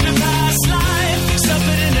reborn, lived a past life,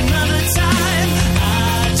 suffered in another time.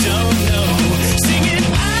 I don't know. Singing,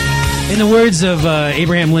 In the words of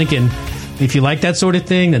Abraham Lincoln, if you like that sort of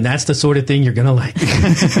thing, then that's the sort of thing you're gonna like. like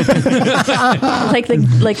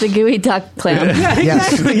the gooey duck clown. Yeah,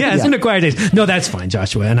 exactly. Yeah, it's Yeah. in the quiet days. No, that's fine,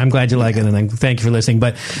 Joshua, and I'm glad you like it, and thank you for listening.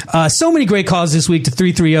 But so many great calls this week to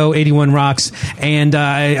 330-81-ROCKS, and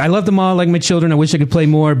I love them all like my children. I wish I could play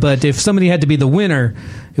more, but if somebody had to be the winner,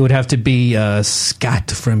 it would have to be Scott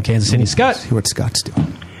from Kansas City. Scott. See what Scott's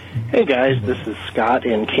doing. Hey guys, this is Scott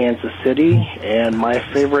in Kansas City, and my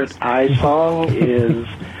favorite I song is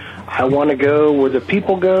I Want to Go Where the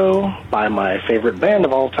People Go by my favorite band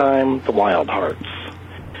of all time, the Wild Hearts.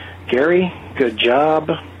 Gary, good job.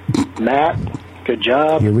 Matt, good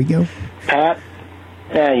job. Here we go. Pat,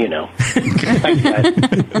 you know. Thanks, guys.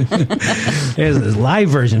 There's a live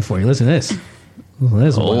version for you. Listen to this. Ooh,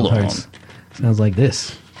 there's Hold Wild on. Hearts. Sounds like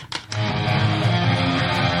this.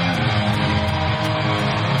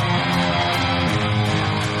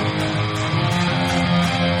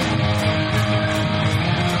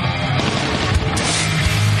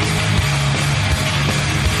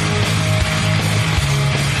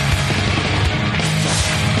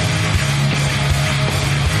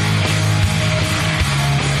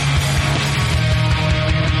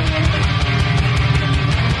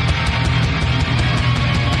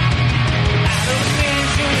 I don't think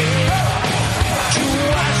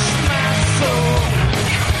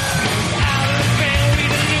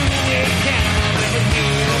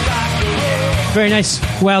Very nice.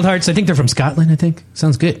 Wild Hearts. I think they're from Scotland. I think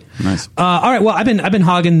sounds good. Nice. All right. Well, I've been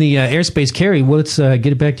hogging the airspace. Carrie, let's get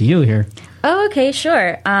it back to you here. Oh, okay,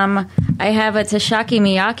 sure. I have a Tashaki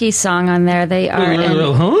Miyake song on there. They are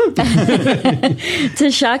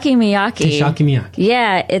Tashaki Miyake. Tashaki Miyake.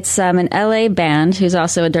 Yeah, it's an LA band who's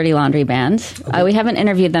also a Dirty Laundry band. Okay. We haven't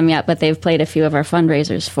interviewed them yet, but they've played a few of our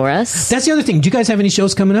fundraisers for us. That's the other thing. Do you guys have any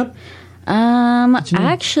shows coming up?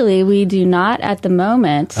 Actually, we do not at the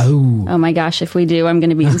moment. Oh my gosh, if we do, I'm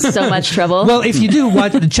going to be in so much trouble. Well, if you do,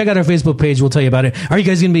 check out our Facebook page. We'll tell you about it. Are you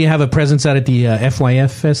guys going to have a presence out at the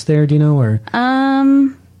FYF Fest there? Do you know? Or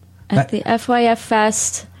at the FYF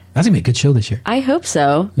Fest. That's going to be a good show this year. I hope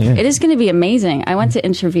so. Yeah. It is going to be amazing. I want to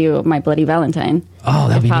interview My Bloody Valentine. Oh,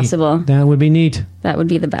 that'd if be possible. Neat. That would be neat. That would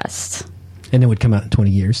be the best. And it would come out in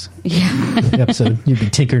 20 years. Yeah. Episode. You'd be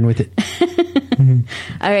tinkering with it.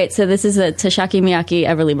 All right, so this is a Tashaki Miyake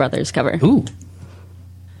Everly Brothers cover. Ooh.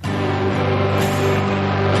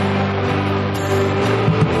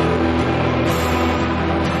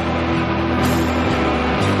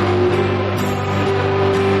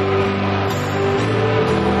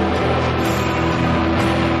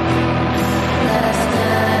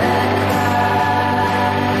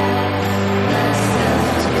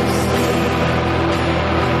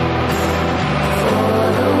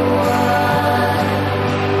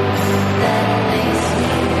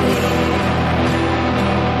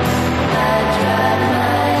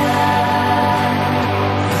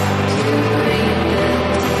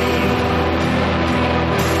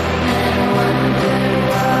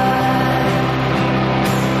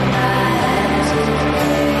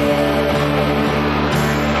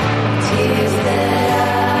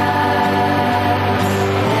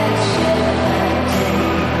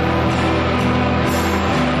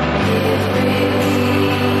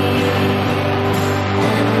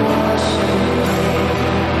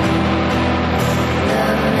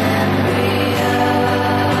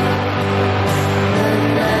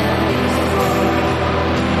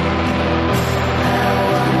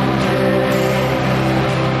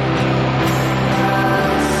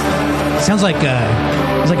 Sounds like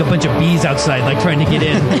there's like a bunch of bees outside, like trying to get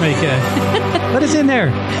in. Like, let us in there.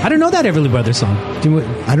 I don't know that Everly Brothers song.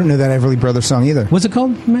 I don't know that Everly Brothers song either. What's it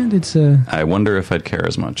called, Matt? It's I wonder if I'd care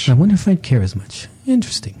as much. I wonder if I'd care as much.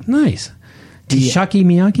 Interesting. Nice. Tashaki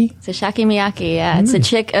Miyake? Tashaki Miyake, yeah. It's a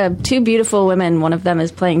chick, two beautiful women. One of them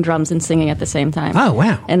is playing drums and singing at the same time. Oh,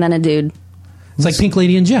 wow. And then a dude. It's like Pink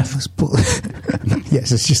Lady and Jeff.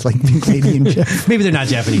 Yes, it's just like Pink Lady and Jeff. Maybe they're not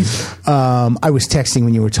Japanese. I was texting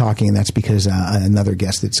when you were talking, and that's because another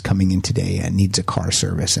guest that's coming in today needs a car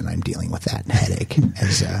service, and I'm dealing with that headache.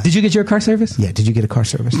 Did you get your car service? Yeah, did you get a car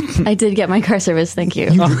service? I did get my car service, thank you.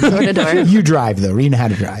 Door to door. You drive, though. You know how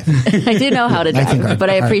to drive. I do know how to drive, but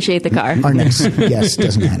I appreciate the car. Our next guest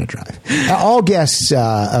doesn't know how to drive. All guests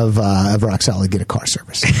of Rock Solid get a car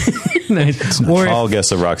service. Nice. All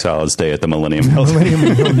guests of Rock Solid stay at the Millennium Hilton.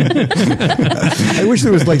 I wish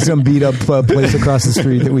there was like some beat up place across the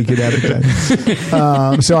street that we could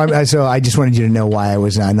advertise. So I just wanted you to know why I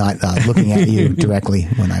was not looking at you directly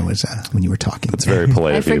when you were talking. It's very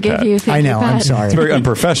polite of you, Pat. I forgive you. Thank I know. you, Pat. I'm sorry. It's very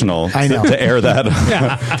unprofessional. I know. to air that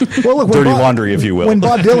well, look, dirty laundry, if you will. When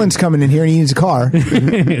Bob Dylan's coming in here, and he needs a car.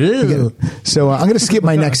 So I'm going to skip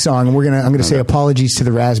my next song, and I'm going to say apologies to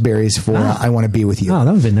the Raspberries for "I Want to Be with You." Oh,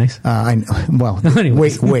 that would have been nice.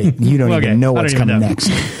 Wait, you don't even know what's coming next.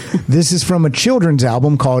 This is from a children's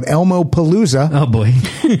album called Elmo Palooza. Oh boy!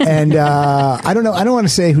 And I don't know. I don't want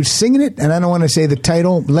to say who's singing it, and I don't want to say the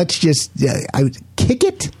title. Let's just kick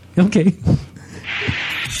it. Okay.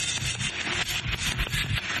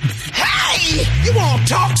 Hey, you want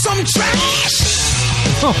to talk some trash?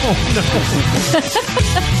 Oh no!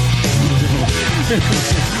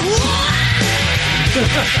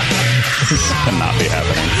 Cannot be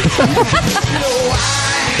happening.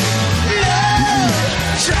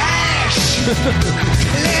 Trash.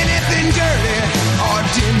 Anything dirty or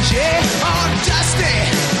dingy or dusty.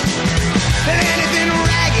 Anything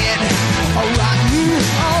ragged or rotten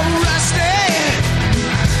or rusty.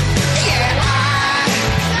 Yeah, I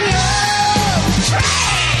love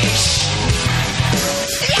trash.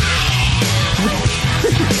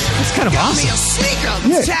 That's kind of awesome. Got me a sneaker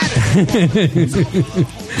tatted.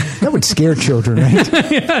 That would scare children, right?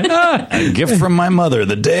 A gift from my mother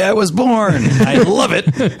the day I was born. I love it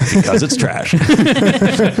because it's trash.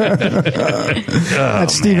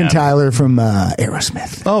 That's Steven Tyler from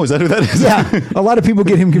Aerosmith. Oh, is that who that is? Yeah, a lot of people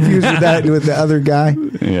get him confused with the other guy.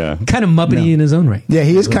 Yeah, kind of Muppety in his own right. Yeah,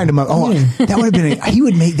 he is kind of Muppet. Oh, that would have been. He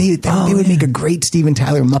would make. They would make a great Steven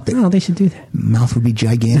Tyler Muppet. Oh, they should do that. Mouth would be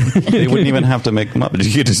gigantic. They wouldn't even have to make them up.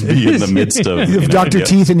 You could just be in the midst of Dr.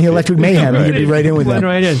 Teeth and the Electric Mayhem. Right. You could be right in with them.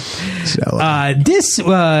 Right in. So this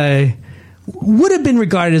would have been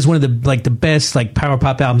regarded as one of the best power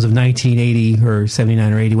pop albums of 1980 or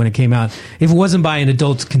 79 or 80 when it came out. If it wasn't by an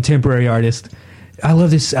adult contemporary artist, I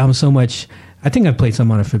love this album so much. I think I've played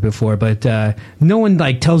some on it before, but no one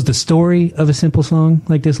tells the story of a simple song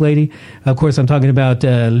like this lady. Of course, I'm talking about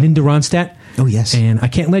Linda Ronstadt. Oh yes, and I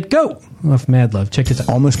Can't Let Go off Mad Love. Check this out.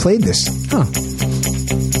 Almost played this. Oh.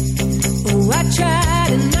 Oh, I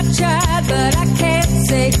tried and I tried, but I can't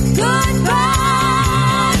say goodbye.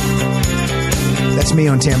 That's me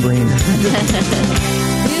on tambourine. You're so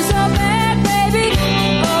bad, baby.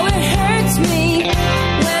 Oh, it hurts me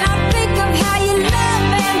when I think of how you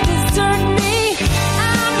love and desert me.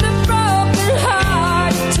 I'm the broken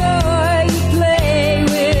heart toy you play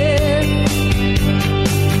with.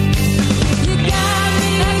 You got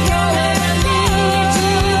me going, I need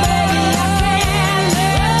you, baby. I can't let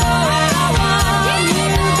go. I want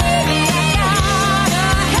you, baby. I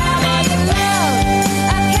gotta have all your love.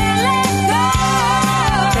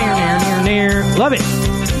 I can't let go. Love it.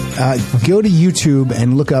 Go to YouTube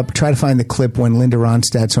and look up, try to find the clip when Linda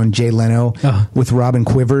Ronstadt's on Jay Leno with Robin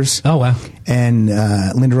Quivers. Oh, wow. And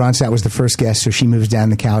Linda Ronstadt was the first guest, so she moves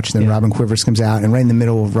down the couch, then Robin Quivers comes out, and right in the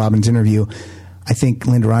middle of Robin's interview, I think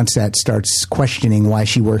Linda Ronstadt starts questioning why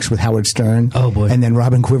she works with Howard Stern. Oh, boy. And then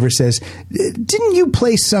Robin Quivers says, didn't you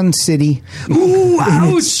play Sun City? Ooh, And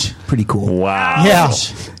ouch. it's pretty cool. Wow. Yeah.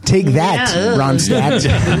 Take that, Ronstadt.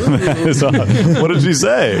 What did she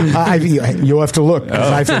say? You'll have to look,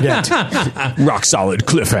 because I forget. Rock solid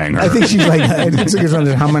cliffhanger. I think she's like, it's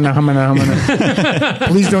like humana.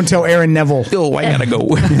 Please don't tell Aaron Neville. Oh, I gotta go.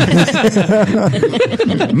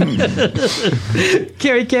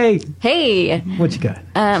 Carrie K. Hey. What you got?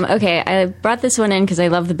 Okay, I brought this one in because I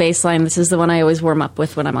love the bass line. This is the one I always warm up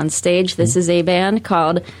with when I'm on stage. This is a band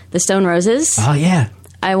called the Stone Roses. Oh, yeah.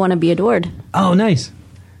 I Want to Be Adored. Oh, nice.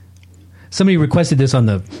 Somebody requested this on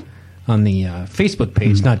the Facebook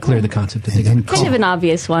page. Not clear the concept. That they got. Kind of an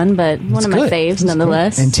obvious one, but one of my good. faves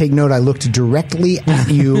nonetheless. And take note, I looked directly at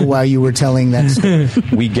you while you were telling that story.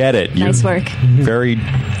 We get it. You're Nice work. Very,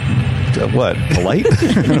 what, polite?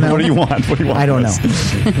 What do you want? What do you want? I don't from know.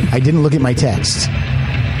 us? I didn't look at my text.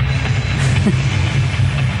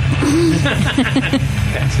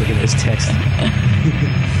 Let's look at this text.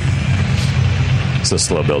 It's a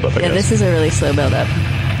slow build-up, I Yeah, guess. this is a really slow build-up.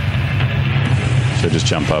 Should I just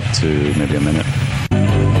jump up to maybe a minute?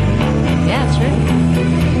 Yeah, sure.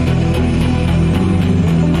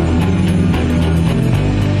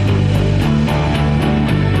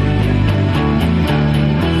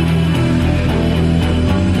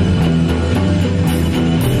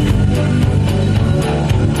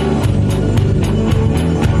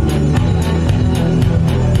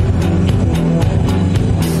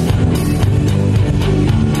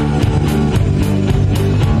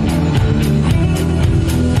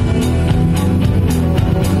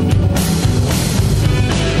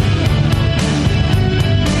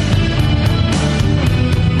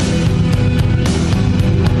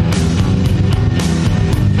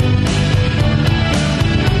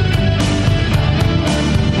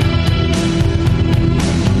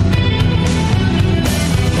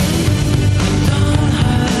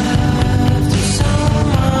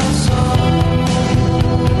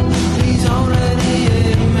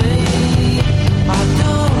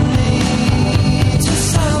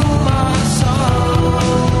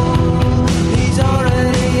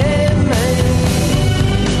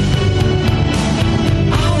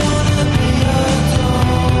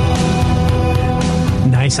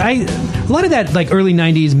 A lot of that early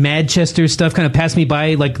 90s Manchester stuff kind of passed me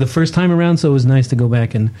by the first time around, so it was nice to go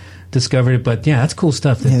back and discover it. But yeah, that's cool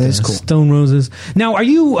stuff. Yeah, that is cool. Stone Roses. Now, are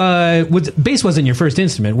you bass wasn't your first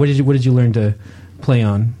instrument? What did you learn to play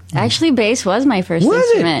on? Actually, bass was my first Was it?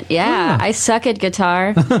 instrument. Yeah, I suck at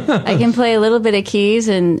guitar. I can play a little bit of keys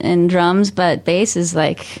and drums, but bass is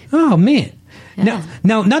Oh man. Now,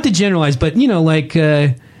 not to generalize, but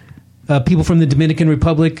people from the Dominican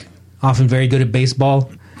Republic often very good at baseball.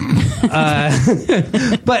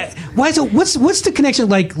 But why is it? What's the connection?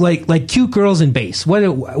 Like cute girls and bass.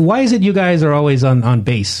 Why is it you guys are always on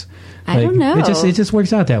bass? I don't know. It just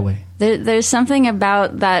works out that way. There's something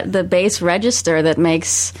about the bass register that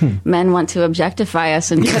makes men want to objectify us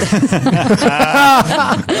and put us.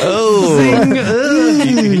 Oh,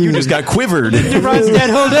 you just got quivered. Ron's dead.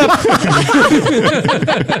 Hold up.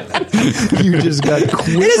 You just got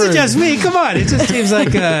quivered. It isn't just me. Come on. It just seems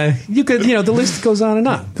like you could. The list goes on and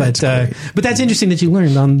on. But that's interesting that you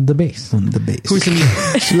learned on the bass. On the bass. Who are some?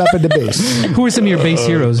 Slap at the bass. Who are some of your bass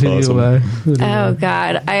heroes? Awesome. Oh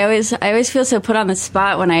God, I always feel so put on the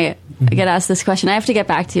spot when I get asked this question. I have to get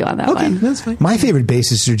back to you on that one. That's fine. My favorite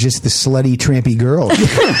bassists are just the slutty, trampy girls.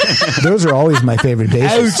 Those are always my favorite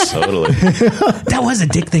bassists. Totally. That was a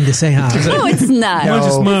dick thing to say, huh? No, it's not.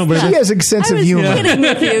 No, she has a sense of humor. I was kidding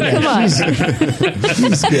with you. Come on.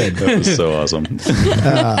 She's good. That was so awesome.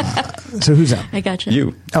 So who's up? I got you.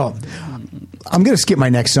 You. Oh, I'm going to skip my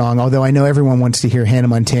next song, although I know everyone wants to hear Hannah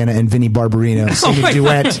Montana and Vinnie Barbarino sing a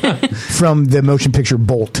duet from the motion picture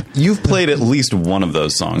Bolt. You've played at least one of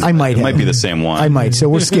those songs. I might It have. might be the same one. I might. So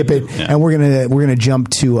we'll skip it, Yeah. and we're gonna jump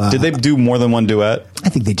to. Did they do more than one duet? I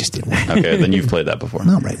think they just did one. Okay, then you've played that before.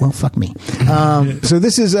 All right. Well, fuck me. So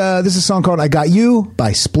this is a song called "I Got You"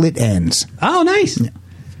 by Split Enz. Oh, nice. Yeah.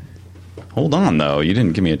 Hold on, though. You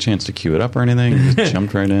didn't give me a chance to cue it up or anything. You just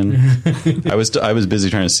jumped right in. I was busy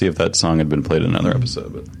trying to see if that song had been played in another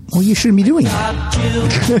episode. But Well, you shouldn't be doing that.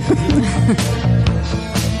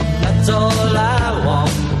 That's all I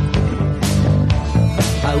want.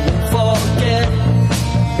 I won't forget.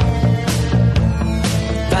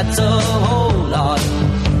 That's a whole lot.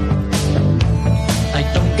 I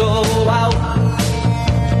don't go out.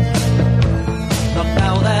 Not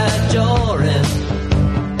now that you're in.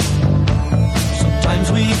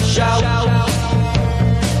 Sometimes we shout,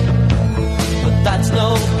 but that's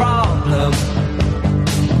no problem.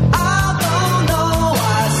 I don't know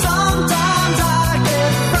why sometimes I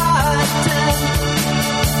get frightened.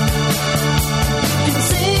 You can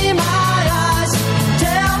see my eyes,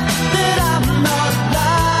 tell that I'm not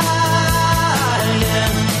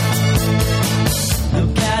lying.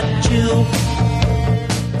 Look at you.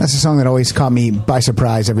 That's a song that always caught me by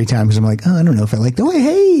surprise every time because I'm like, oh, I don't know if I like. Oh,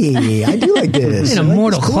 hey, I do like this. An I like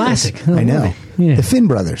immortal this chorus. classic. Oh, I know. boy. Yeah. The Finn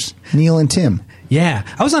brothers, Neil and Tim. Yeah,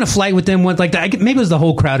 I was on a flight with them once. Like that. Maybe it was the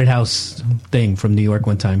whole Crowded House thing from New York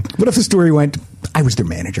one time. What if the story went? I was their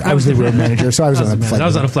manager. I was the road manager, so I was on a flight. I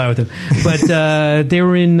was on a flight with them, but they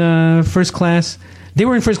were in first class. They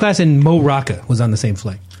were in first class, and Mo Rocca was on the same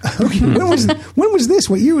flight. Okay. When was this?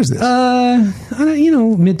 What year was this?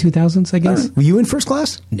 Mid 2000s, I guess. Were you in first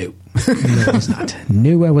class? No, I was not.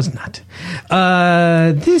 No, I was not.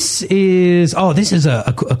 This is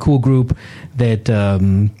a cool group that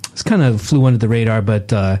it's kind of flew under the radar,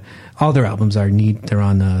 but all their albums are neat. They're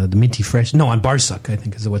on the Minty Fresh. No, on Barsuck, I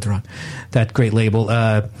think is what they're on. That great label.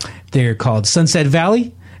 They're called Sunset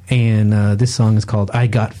Valley, and this song is called "I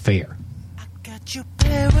Got Fair." You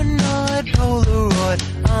paranoid Polaroid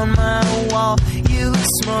on my wall. You look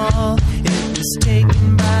small. It was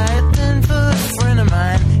taken by a thin-foot friend of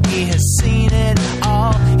mine. He has seen it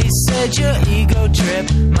all. He said your ego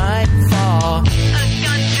trip might fall. I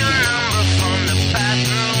got your number from the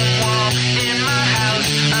bathroom wall in my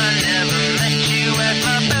house. I never met you at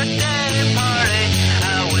my birthday party.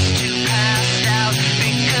 I was too passed out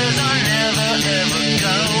because I never ever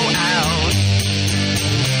go out.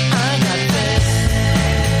 I got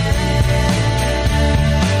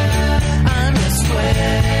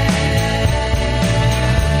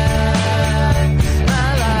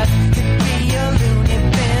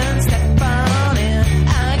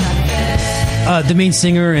The main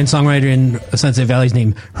singer and songwriter in Sunset Valley is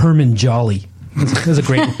named Herman Jolly. That's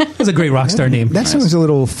a great rock star name. That sounds a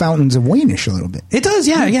little Fountains of Wayne-ish a little bit. It does,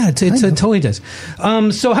 yeah. It totally does.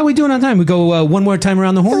 So how are we doing on time? We go one more time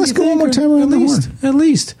around the horn? Yeah, let's go one more time around the horn. At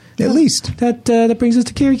least. That brings us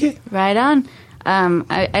to Carrie K. Right on.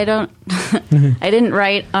 I don't. I didn't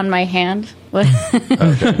write on my hand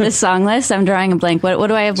the song list. I'm drawing a blank. What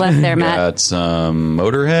do I have left there, Matt? Got some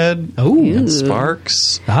Motorhead. Oh,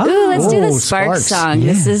 Sparks. Ooh, let's do the Sparks song.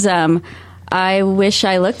 Yeah. This is I Wish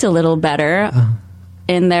I Looked a Little Better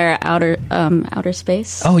in their outer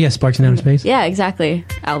space. Oh yeah, Sparks in Outer Space. Yeah, exactly.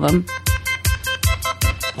 Album.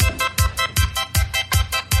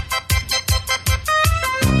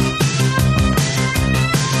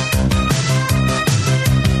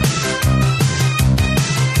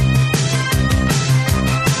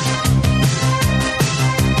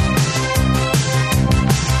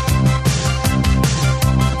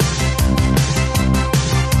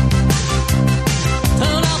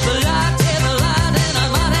 Turn off the light, hit the line, and I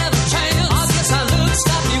might have a chance. I guess I look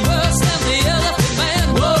slightly worse than the elephant man.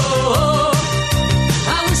 Whoa,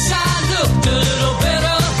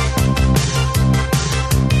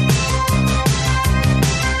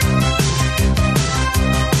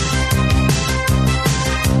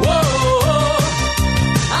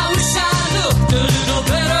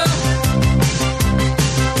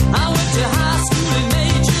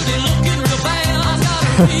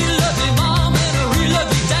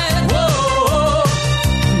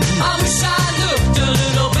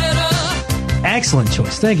 Excellent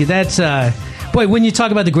choice. Thank you. That's boy. When you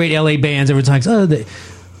talk about the great LA bands, everyone talks the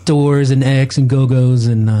Doors and X and Go-Go's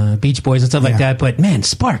and Beach Boys and stuff like that. But man,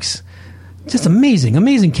 Sparks, just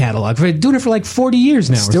amazing catalog. For doing it for like 40 years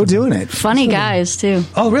now. Still doing it. Funny guys too.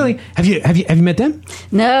 Oh, really? Have you met them?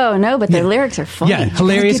 No, but their lyrics are funny. Yeah,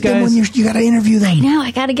 hilarious Get them guys. when you got to interview them. I know. I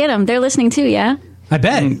got to get them. They're listening too. Yeah. I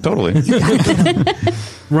bet. Totally.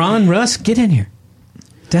 Ron, Russ, get in here.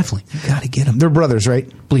 Definitely. You got to get them. They're brothers, right?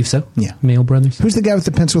 Believe so. Yeah. Male brothers. Who's the guy with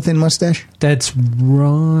the pencil-thin mustache? That's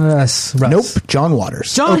Russ. Nope. John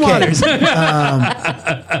Waters. John Waters.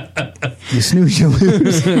 You snooze, you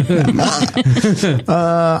lose.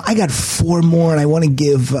 I got 4 more, and I want to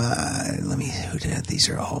give. These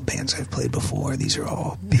are all bands I've played before. These are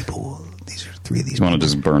all people. These are 3 of these. You want to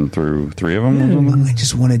just burn through 3 of them? I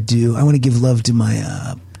just want to do. I want to give love to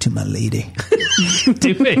my lady.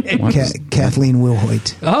 Do it. Kathleen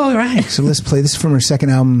Wilhoit. Oh, right. So let's play. This is from her second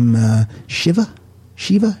album, Shiva.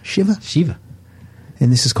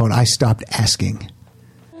 And this is called I Stopped Asking.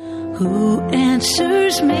 Who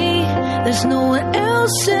answers me? There's no one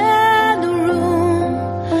else in the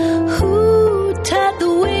room. Who taught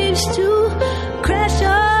the waves to crash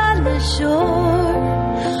on the shore?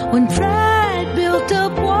 When pride built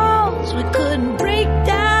up walls we couldn't break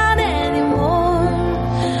down anymore.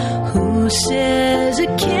 Who says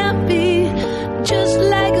it can't be just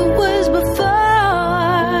like it was before?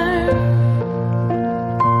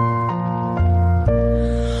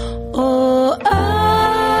 Oh,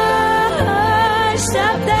 I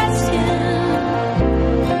stopped asking.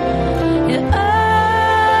 Yeah,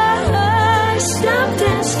 I stopped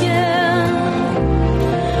asking.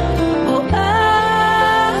 Oh,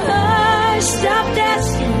 I stopped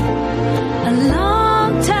asking a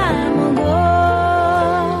long time ago.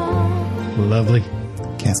 Lovely.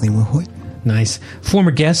 Kathleen Wilhoit. Nice. Former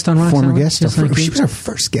guest on Rock Former Solid, guest. just like She you. was our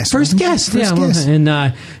first guest. First wasn't she? guest, First yeah. guest. And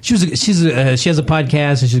she has a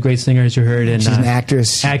podcast, and she's a great singer, as you heard. And She's an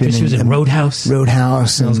actress. She was in Roadhouse.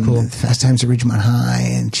 Roadhouse. That was and cool. Fast Times at Ridgemont High,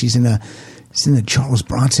 and she's in the Charles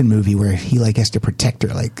Bronson movie where he has to protect her.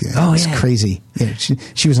 It's crazy. Yeah,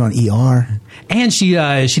 she was on ER. And she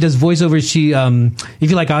does voiceovers. She if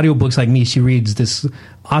you like audiobooks like me, she reads this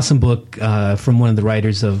awesome book from one of the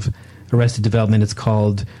writers of Arrested Development. It's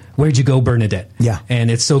called Where'd You Go, Bernadette? Yeah.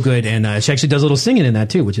 And it's so good. And she actually does a little singing in that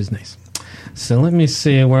too, which is nice. So let me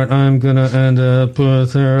see where I'm going to end up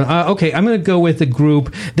with her. Okay, I'm going to go with the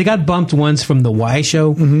group. They got bumped once from the Y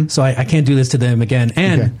Show, so I can't do this to them again.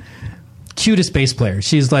 And cutest bass player.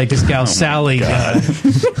 She's like this gal, Sally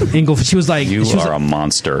Inglefield. She was like... You are a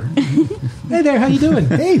monster. Hey there, how you doing?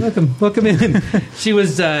 Hey, welcome in. She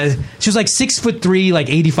was like 6'3", like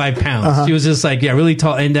 85 pounds. She was just like really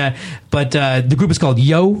tall. And but the group is called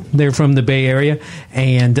Yo. They're from the Bay Area,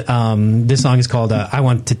 and this song is called I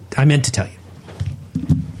Meant to Tell You.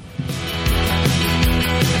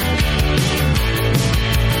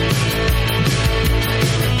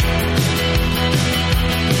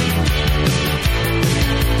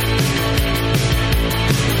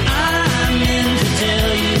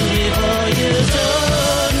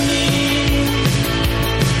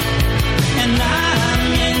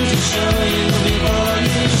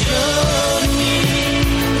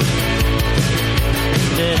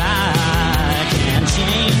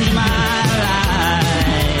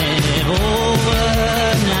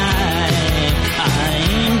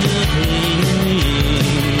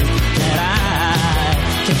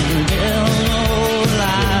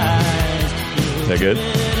 Good?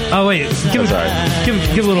 Oh wait, give a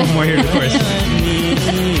little more here, of course.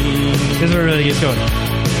 This is where it really gets going.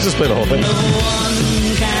 Let's just play the whole thing.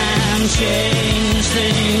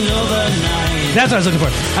 That's what I was looking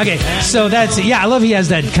for. Okay, so I love he has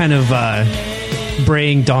that kind of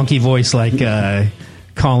braying donkey voice like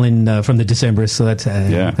Colin from the Decemberists. So that's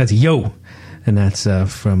Yo. And that's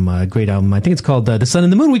from a great album. I think it's called The Sun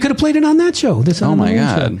and the Moon. We could have played it on that show. The Sun and the Moon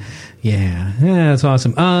God. Show. Yeah, that's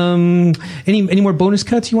awesome. Any more bonus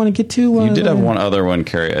cuts you want to get to? You did have one other one,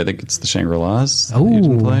 Carrie. I think it's the Shangri-Las that you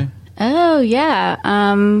didn't play. Oh yeah.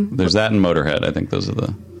 There's that and Motorhead. I think those are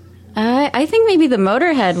the... I think maybe the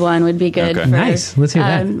Motorhead one would be good. Okay. For, nice. Let's hear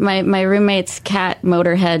that. My roommate's cat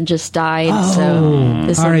Motorhead just died,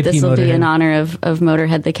 Oh. so R.I.P. this will be Motorhead. in honor of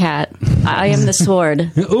Motorhead the cat. I am the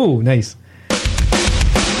sword. Oh, nice.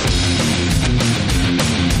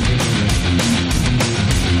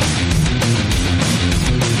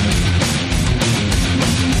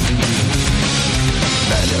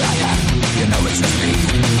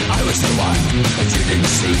 I was the one that you didn't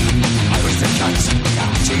see. I was the cut,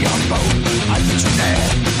 catchy on bone. I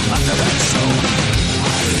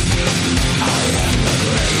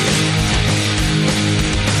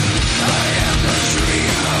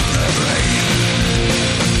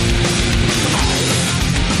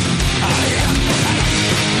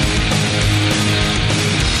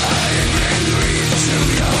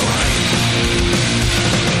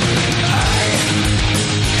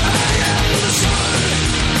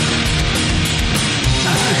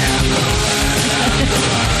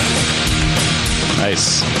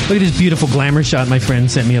Nice. Look at this beautiful glamour shot my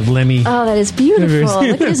friend sent me of Lemmy. Oh, that is beautiful.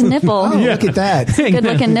 Look at his nipple. Oh, look at that. Good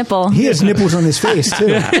looking nipple. He has nipples on his face too.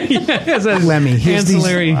 Lemmy. He has these-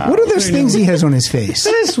 ancillary. what are those things he has on his face?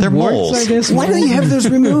 They're moles. I guess. Why don't you have those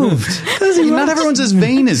removed? Not everyone's as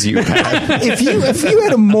vain as you, Pat. If you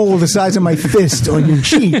had a mole the size of my fist on your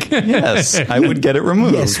cheek, Yes, I would get it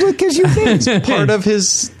removed. yes, because you think It's part of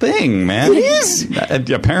his thing, man. It is.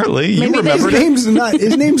 Apparently, you his remembered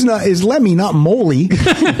it. name's not is Lemmy, not Moley.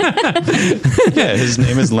 Yeah, his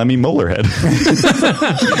name is Lemmy Molarhead.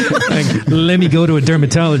 Let me go to a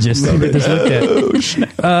dermatologist and get this looked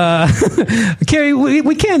at. Carrie,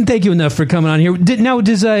 we can't thank you enough for coming on here.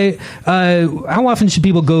 How often should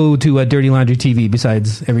people go to Dirty Laundry TV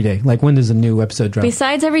besides every day? Like, when does a new episode drop?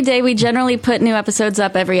 Besides every day, we generally put new episodes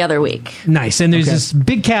up every other week. Nice. And there's this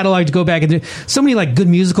big catalog to go back and do. So many like good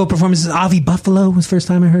musical performances. Avi Buffalo was the first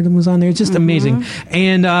time I heard him was on there. It's just amazing.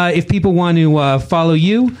 And if people want to follow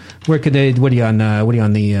you, where could they? What are you on?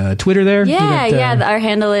 The Twitter there? Yeah. Our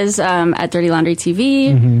handle is at Dirty Laundry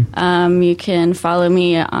TV. Mm-hmm. You can follow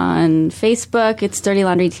me on Facebook. It's Dirty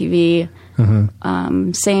Laundry TV.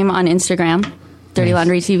 Same on Instagram. Dirty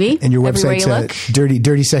Laundry TV. And your Everywhere website's you look.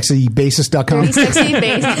 dirtysexybasis.com.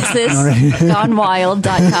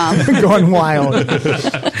 DirtySexyBasis.GoneWild.com. Gone wild.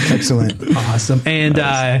 Excellent. Awesome. And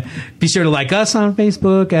be sure to like us on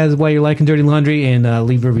Facebook as while you're liking Dirty Laundry, and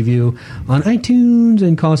leave a review on iTunes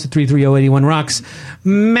and call us at 330-81-ROCKS.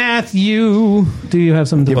 Matthew, do you have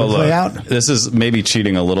something to play out? This is maybe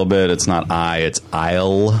cheating a little bit. It's not it's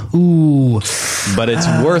Isle. Ooh. But it's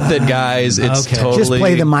worth it, guys. It's totally... Just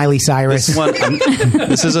play the Miley Cyrus. This one,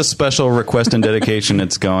 this is a special request and dedication.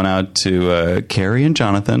 It's going out to Carrie and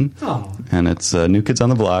Jonathan. Oh. And it's New Kids on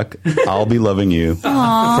the Block. I'll be loving you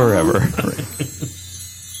forever.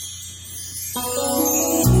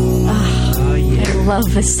 I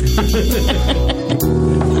love this.